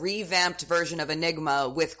us a revamped version of Enigma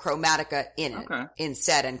with Chromatica in it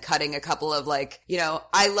instead, and cutting a couple of like, you know,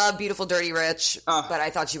 I love Beautiful Dirty Rich, but I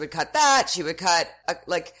thought she would cut that. She would cut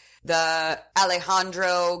like the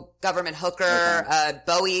Alejandro Government Hooker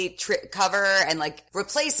Bowie cover and like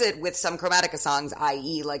replace it with some Chromatica songs,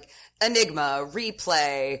 i.e. like Enigma,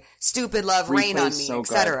 Replay, Stupid Love, Rain on Me,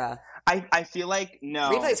 etc. I feel like,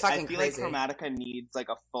 no. Replay's fucking crazy. I feel like Chromatica needs like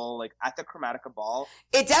a full, like at the Chromatica ball.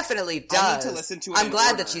 It definitely does. I need to listen to it. I'm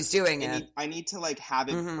glad that she's doing it. I need to like have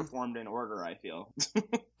it performed in order, I feel.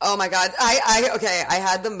 Oh my God. I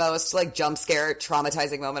had the most like jump scare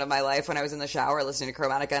traumatizing moment of my life when I was in the shower listening to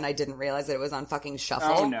Chromatica and I didn't realize that it was on fucking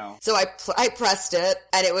shuffle. Oh no. So I pressed it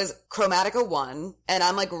and it was Chromatica 1 and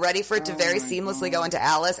I'm like ready for it to very seamlessly go into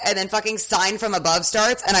Alice and then fucking Sign from Above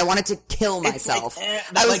starts and I wanted to kill myself.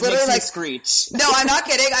 I was literally like screech. No, I'm not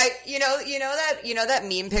kidding. You know that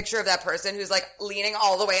meme picture of that person who's like leaning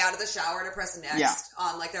all the way out of the shower to press next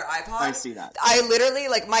on like their iPod. I see that. I literally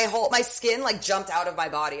like my skin like jumped out of my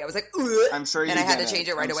body. I was like, ugh, I'm sure you and I had to change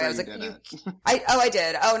it right away. I was like, I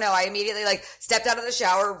did. Oh no, I immediately like stepped out of the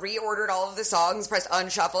shower, reordered all of the songs, pressed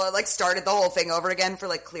unshuffle, and like started the whole thing over again for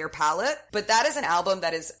like clear palette. But that is an album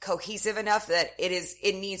that is cohesive enough that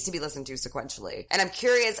it needs to be listened to sequentially. And I'm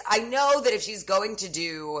curious. I know that if she's going to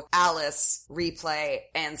do Alice, Replay,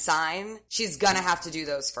 and Sign, she's gonna have to do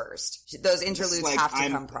those first. Those interludes have to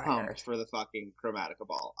come prior. I'm pumped for the fucking Chromatica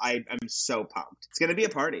ball. I'm so pumped. It's gonna be a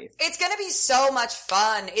party. It's gonna be so much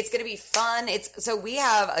fun. It's gonna be fun. So we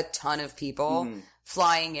have a ton of people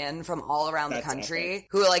flying in from all around the country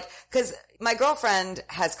who are like, because my girlfriend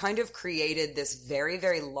has kind of created this very,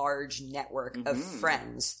 very large network of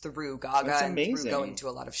friends through Gaga and through going to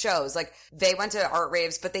a lot of shows. Like, they went to art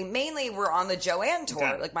raves, but they mainly were on the Joanne tour.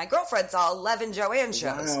 Okay. Like, my girlfriend saw 11 Joanne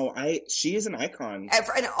shows. Wow, she is an icon.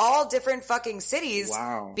 In all different fucking cities.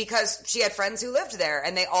 Wow. Because she had friends who lived there,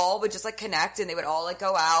 and they all would just, like, connect, and they would all, like,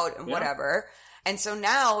 go out and whatever. And so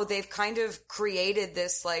now they've kind of created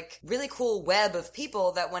this like really cool web of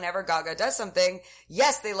people that whenever Gaga does something,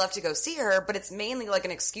 yes, they love to go see her, but it's mainly like an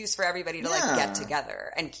excuse for everybody to like get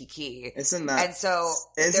together and kiki. Isn't that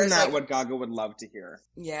like, what Gaga would love to hear?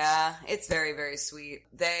 Yeah, it's very, very sweet.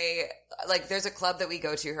 They like, there's a club that we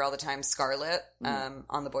go to here all the time, Scarlet,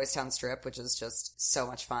 on the Boys Town Strip, which is just so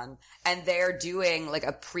much fun. And they're doing like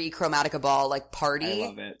a pre-Chromatica ball like party. I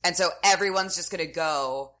love it. And so everyone's just gonna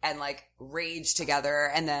go and like rage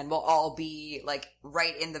together, and then we'll all be like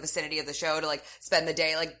right in the vicinity of the show to like spend the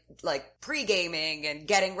day like pre-gaming and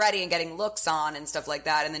getting ready and getting looks on and stuff like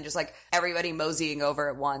that, and then just like everybody moseying over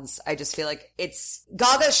at once. I just feel like it's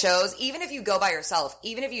Gaga shows, even if you go by yourself,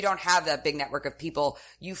 even if you don't have that big network of people,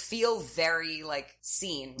 you feel very like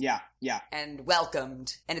seen. Yeah. And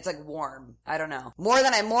welcomed, and it's like warm. I don't know. More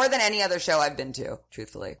than any other show I've been to,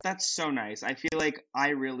 truthfully. That's so nice. I feel like I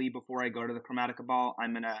really, before I go to the Chromatica ball,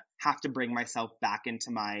 I'm gonna have to bring myself back into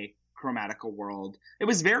my Chromatica world. It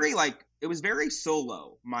was very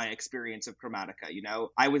solo, my experience of Chromatica, you know?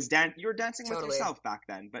 You were dancing with yourself back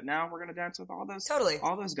then, but now we're gonna dance with all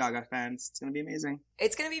those Gaga fans. It's gonna be amazing.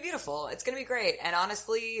 It's gonna be beautiful. It's gonna be great. And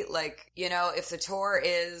honestly, like, you know, if the tour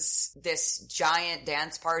is this giant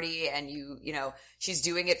dance party and you know, she's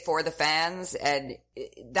doing it for the fans, and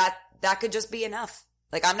that could just be enough.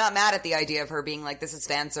 Like, I'm not mad at the idea of her being like, this is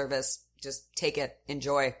fan service. Just take it.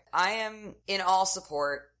 Enjoy. I am in all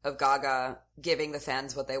support of Gaga giving the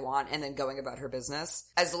fans what they want and then going about her business,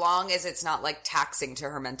 as long as it's not like taxing to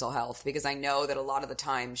her mental health, because I know that a lot of the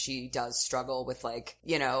time she does struggle with like,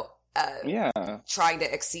 you know, trying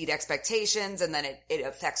to exceed expectations, and then it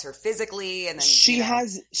affects her physically, and then she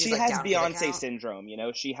has Beyonce syndrome, you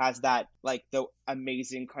know. She has that like the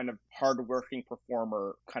amazing kind of hardworking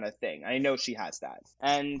performer kind of thing. I know she has that,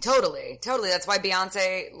 and totally. That's why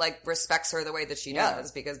Beyonce like respects her the way that she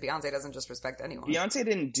does, because Beyonce doesn't just respect anyone. Beyonce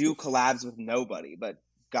didn't do collabs with nobody, but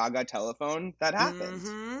Gaga telephone, that happened.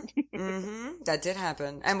 That did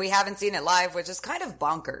happen. And we haven't seen it live, which is kind of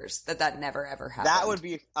bonkers that never ever happened. That would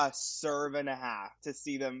be a serve and a half to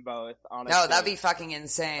see them both on a No, stage. that'd be fucking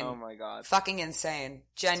insane. Oh my god. Fucking insane.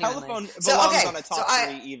 Genuinely. Telephone belongs on a top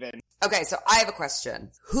 3 even. Okay, so I have a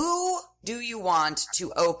question. Who do you want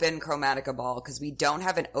to open Chromatica Ball? Because we don't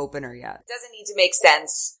have an opener yet. It doesn't need to make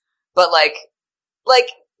sense, but like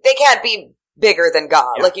they can't be bigger than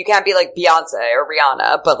God. Yeah. Like you can't be like Beyonce or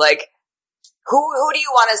Rihanna, but like who do you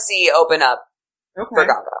want to see open up for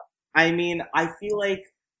Gaga? I mean, I feel like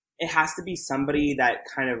it has to be somebody that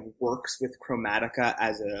kind of works with Chromatica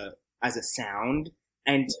as a sound.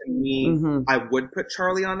 And to me, I would put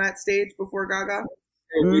Charlie on that stage before Gaga.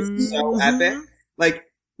 It was so epic. Like,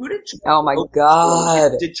 who did Charlie Oh my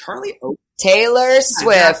god. Did Charlie open? Taylor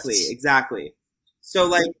Swift. Exactly. So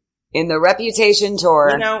like, in the Reputation tour.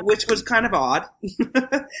 You know, which was kind of odd.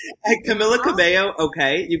 Like Camila Cabello,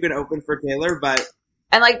 okay, you can open for Taylor, but...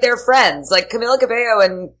 And like, they're friends. Like, Camila Cabello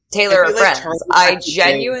and Taylor are friends. I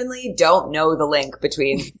genuinely don't know the link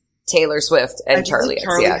between Taylor Swift and Charlie XCX.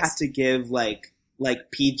 Charlie had to give like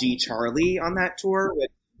PG Charlie on that tour,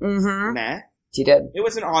 which meh. She did. It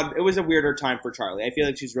was a weirder time for Charlie. I feel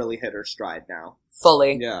like she's really hit her stride now.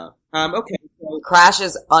 Fully. Yeah. Okay. So Crash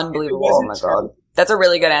is unbelievable. Oh my god. That's a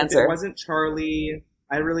really good answer. If it wasn't Charlie,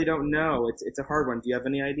 I really don't know. It's a hard one. Do you have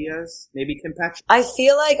any ideas? Maybe Kim Petras? I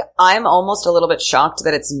feel like I'm almost a little bit shocked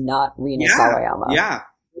that it's not Rina Sawayama. Yeah.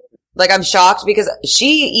 Like, I'm shocked because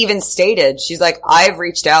she even stated, she's like, I've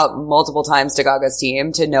reached out multiple times to Gaga's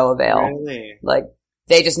team to no avail. Really? Like,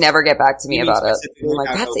 they just never get back to me about it. I'm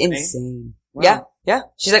like, that's insane. Wow. Yeah.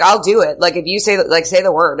 She's like, I'll do it. Like, if you say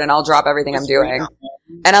the word and I'll drop everything I'm doing.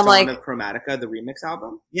 And I'm like, Chromatica, the remix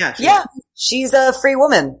album? Yeah. She's a free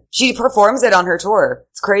woman. She performs it on her tour.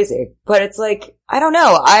 It's crazy. But it's like, I don't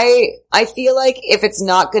know. I feel like if it's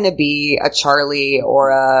not going to be a Charlie or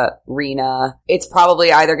a Rena, it's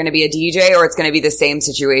probably either going to be a DJ or it's going to be the same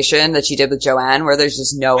situation that she did with Joanne where there's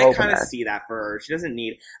just no opener. I kind of see that for her. She doesn't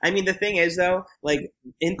need, I mean, the thing is though, like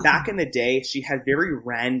back in the day, she had very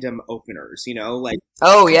random openers, you know, like,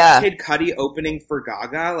 oh yeah, Kid Cudi opening for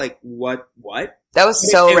Gaga, like what? That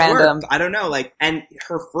was so random. Worked. I don't know, like, and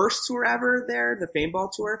her first tour ever there, the Fame Ball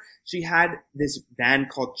tour, she had this band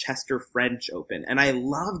called Chester French open, and I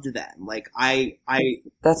loved them. Like,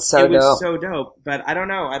 that's so dope. It was so dope, but I don't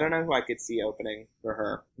know who I could see opening for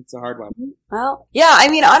her. It's a hard one. Well, yeah, I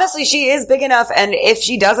mean, honestly, she is big enough, and if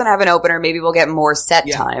she doesn't have an opener, maybe we'll get more set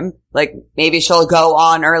time. Like, maybe she'll go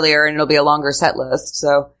on earlier and it'll be a longer set list,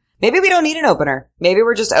 so maybe we don't need an opener. Maybe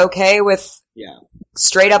we're just okay with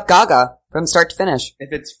straight up Gaga from start to finish.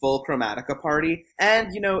 If it's full Chromatica party,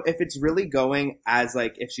 and you know, if it's really going as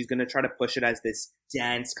like, if she's gonna try to push it as this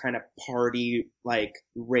dance kind of party, like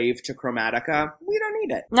rave to Chromatica, we don't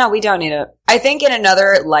need it. No, we don't need it. I think in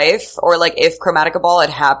another life, or like if Chromatica Ball had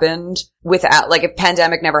happened without, like if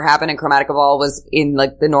pandemic never happened and Chromatica Ball was in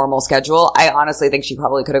like the normal schedule, I honestly think she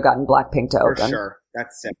probably could have gotten Blackpink to open. For sure.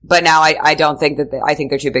 That's it. But now I don't think that I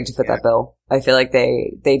think they're too big to fit that bill. I feel like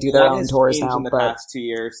they do their own tours now. In the past 2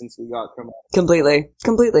 years since we got Chromatica.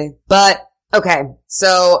 Completely. But okay,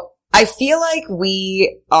 so I feel like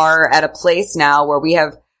we are at a place now where we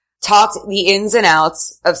have talked the ins and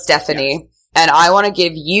outs of Stephanie, and I want to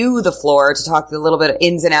give you the floor to talk a little bit of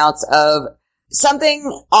ins and outs of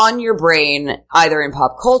something on your brain, either in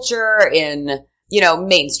pop culture, in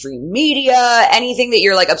mainstream media, anything that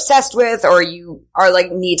you're like obsessed with or you are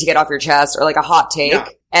like need to get off your chest or like a hot take. Yeah.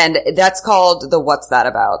 And that's called the What's That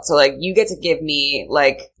About? So like you get to give me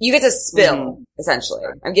you get to spill essentially.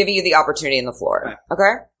 I'm giving you the opportunity in the floor.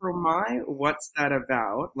 Okay? For my What's That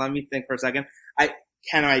About? Let me think for a second.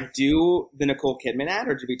 Can I do the Nicole Kidman ad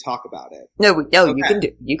or did we talk about it? No,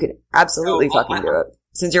 okay. You can absolutely fucking do it.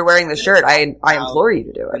 Since you're wearing the shirt, I implore you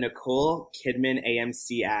to do it. The Nicole Kidman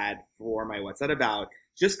AMC ad for my What's That About?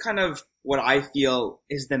 Just kind of what I feel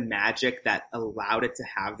is the magic that allowed it to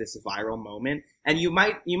have this viral moment. And you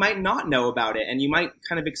might not know about it and you might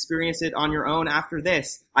kind of experience it on your own after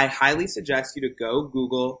this. I highly suggest you to go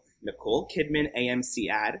Google Nicole Kidman AMC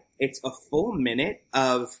ad. It's a full minute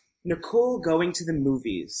of Nicole going to the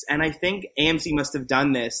movies. And I think AMC must have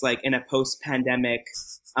done this like in a post-pandemic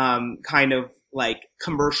kind of like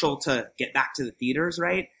commercial to get back to the theaters,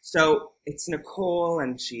 right? So it's Nicole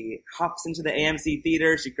and she hops into the AMC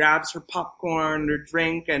theater, she grabs her popcorn, her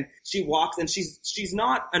drink, and she walks and she's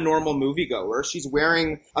not a normal moviegoer. She's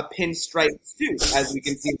wearing a pinstripe suit, as we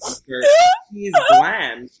can see on her. She is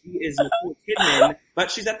glam. She is Nicole Kidman, but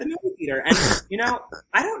she's at the movie theater. And,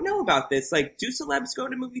 I don't know about this. Like, do celebs go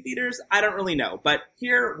to movie theaters? I don't really know. But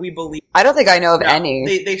here we believe. I don't think I know of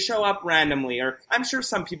any. They show up randomly, or I'm sure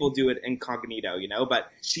some people do it incognito, but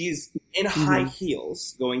she's in high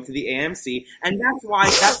heels going to the AMC. And that's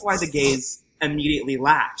why the gays immediately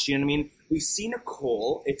latch. You know what I mean? We see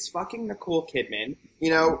Nicole. It's fucking Nicole Kidman.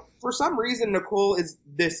 For some reason, Nicole is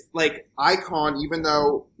this, like, icon, even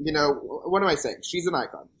though, what am I saying? She's an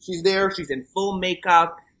icon. She's there. She's in full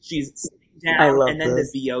makeup. She's sitting down. And then the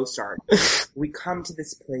VO starts. We come to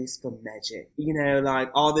this place for magic.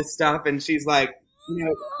 Like, all this stuff. And she's like,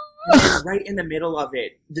 right in the middle of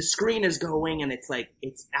it, the screen is going, and it's like,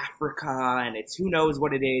 it's Africa, and it's who knows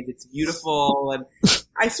what it is. It's beautiful. And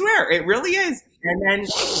I swear, it really is. And then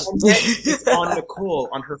it's on Nicole,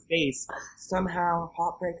 on her face. Somehow,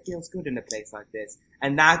 Heartbreak feels good in a place like this.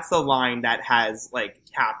 And that's the line that has, like,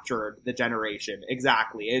 captured the generation.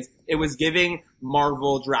 Exactly. It was giving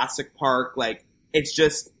Marvel, Jurassic Park, like, it's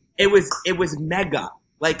just, it was mega.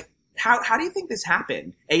 Like, how do you think this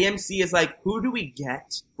happened? AMC is like, who do we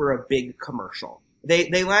get for a big commercial?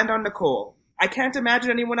 They land on Nicole. I can't imagine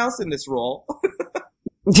anyone else in this role.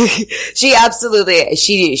 She absolutely,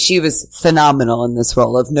 she was phenomenal in this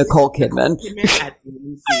role of Nicole Kidman. At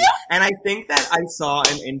AMC. And I think that I saw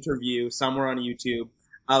an interview somewhere on YouTube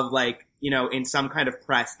of, like, in some kind of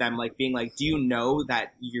press, them, like, being like, do you know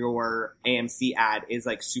that your AMC ad is,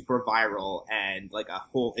 like, super viral and, like, a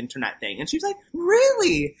whole internet thing? And she's like,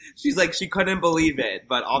 really? She's like, she couldn't believe it,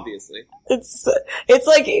 but obviously. It's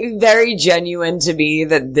like, very genuine to me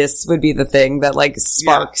that this would be the thing that, like,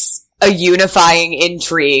 sparks a unifying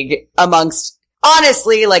intrigue amongst,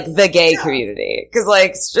 honestly, like, the gay community. Cause,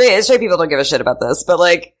 like, straight people don't give a shit about this, but,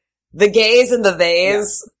 like, the gays and the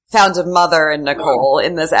theys found a mother in Nicole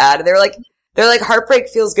in this ad. They're like, Heartbreak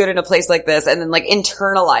feels good in a place like this, and then, like,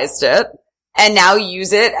 internalized it, and now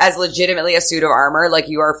use it as legitimately a suit of armor, like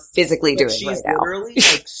you are physically doing right now. She's literally,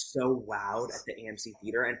 like, so loud at the AMC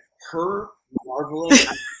theater, and her marveling at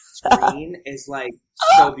the screen is, like,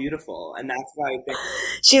 so beautiful, and that's why I think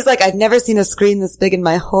she's like, I've never seen a screen this big in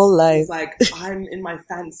my whole life. It's like, I'm in my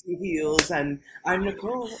fancy heels, and I'm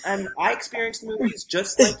Nicole, and I experience movies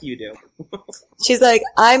just like you do. She's like,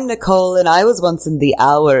 I'm Nicole, and I was once in The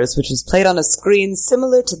Hours, which was played on a screen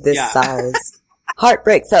similar to this size.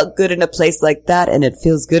 Heartbreak felt good in a place like that, and it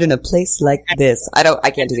feels good in a place like this. I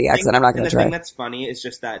can't do the accent. I'm not going to try. The thing that's funny is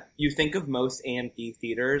just that you think of most AMC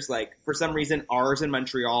theaters, like, for some reason, ours in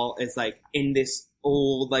Montreal is, like, in this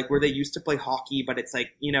old, like, where they used to play hockey, but it's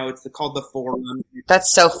like, it's called the Forum.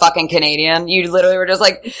 That's so fucking Canadian. You literally were just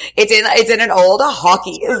like, it's in an old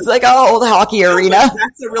hockey. It's like an old hockey arena.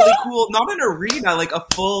 That's a really cool, not an arena, like a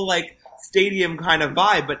full, like, stadium kind of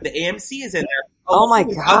vibe, but the AMC is in there. Oh my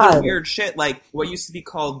God. Other weird shit, like what used to be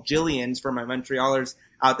called Jillian's for my Montrealers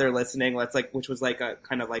out there listening. That's like, which was like a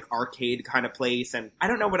kind of like arcade kind of place. And I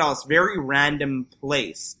don't know what else, very random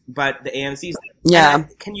place, but the AMC's. Yeah.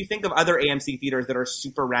 Can you think of other AMC theaters that are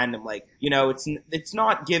super random? Like, it's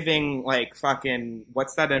not giving like fucking,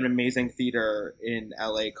 what's that an amazing theater in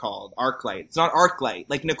LA called? ArcLight. It's not ArcLight.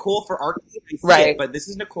 Like Nicole for ArcLight, right? But this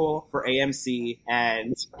is Nicole for AMC,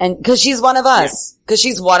 and cause she's one of us. Cause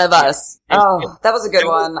she's one of us. Oh, that was a good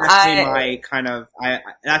one.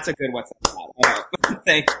 That's a good what's that?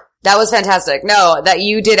 Thank you. That was fantastic. No, that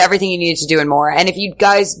you did everything you needed to do and more. And if you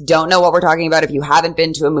guys don't know what we're talking about, if you haven't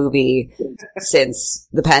been to a movie since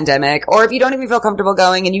the pandemic, or if you don't even feel comfortable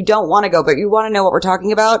going and you don't want to go, but you want to know what we're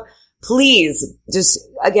talking about, please just,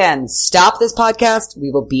 again, stop this podcast.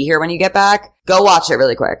 We will be here when you get back. Go watch it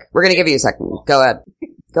really quick. We're going to give you a second. Go ahead.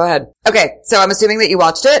 Go ahead. Okay, so I'm assuming that you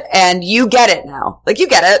watched it, and you get it now. Like, you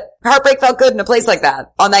get it. Heartbreak felt good in a place like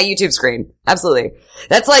that, on that YouTube screen. Absolutely.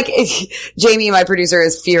 That's like, Jamie, my producer,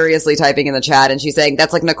 is furiously typing in the chat, and she's saying,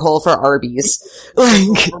 that's like Nicole for Arby's.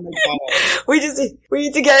 Like, we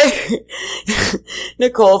need to get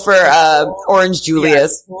Nicole for, Orange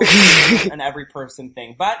Julius. Yeah, an every person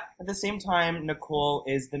thing. But at the same time, Nicole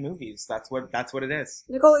is the movies. That's what it is.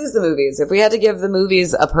 Nicole is the movies. If we had to give the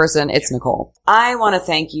movies a person, it's Nicole. I want to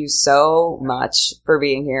thank you so much for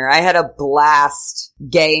being here. I had a blast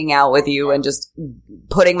gaying out with you and just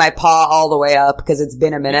putting my paw all the way up because it's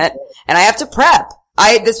been a minute and I have to prep.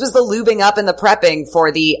 This was the lubing up and the prepping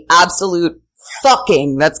for the absolute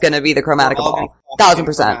fucking that's going to be the Chromatica ball. 1,000%.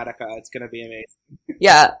 Chromatica, it's going to be amazing.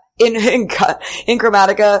 Yeah. In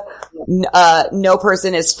Chromatica, no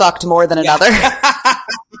person is fucked more than another.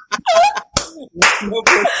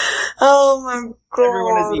 Oh my God.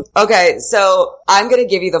 Okay, so I'm going to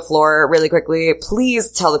give you the floor really quickly.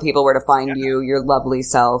 Please tell the people where to find you, your lovely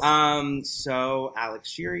self. So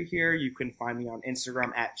Alex Shiri here. You can find me on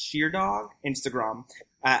Instagram at Sheerdog,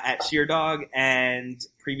 at Sheerdog, and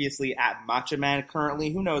previously at Matcha Man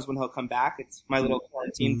currently. Who knows when he'll come back? It's my little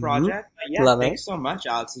quarantine project. But yeah, thanks so much,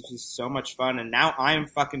 Alex. This was so much fun, and now I am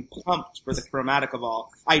fucking pumped for the Chromatica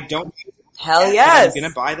ball. I don't Hell yes. I'm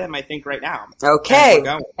gonna buy them, I think, right now. Okay.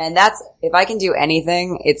 And that's, if I can do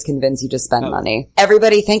anything, it's convince you to spend money.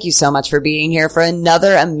 Everybody, thank you so much for being here for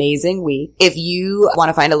another amazing week. If you want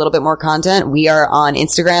to find a little bit more content, we are on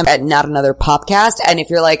Instagram at Not Another Popcast. And if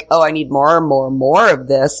you're like, oh, I need more of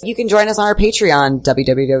this, you can join us on our Patreon,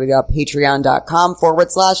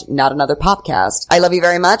 www.patreon.com/Not Another Popcast. I love you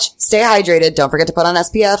very much. Stay hydrated. Don't forget to put on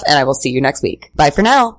SPF, and I will see you next week. Bye for now.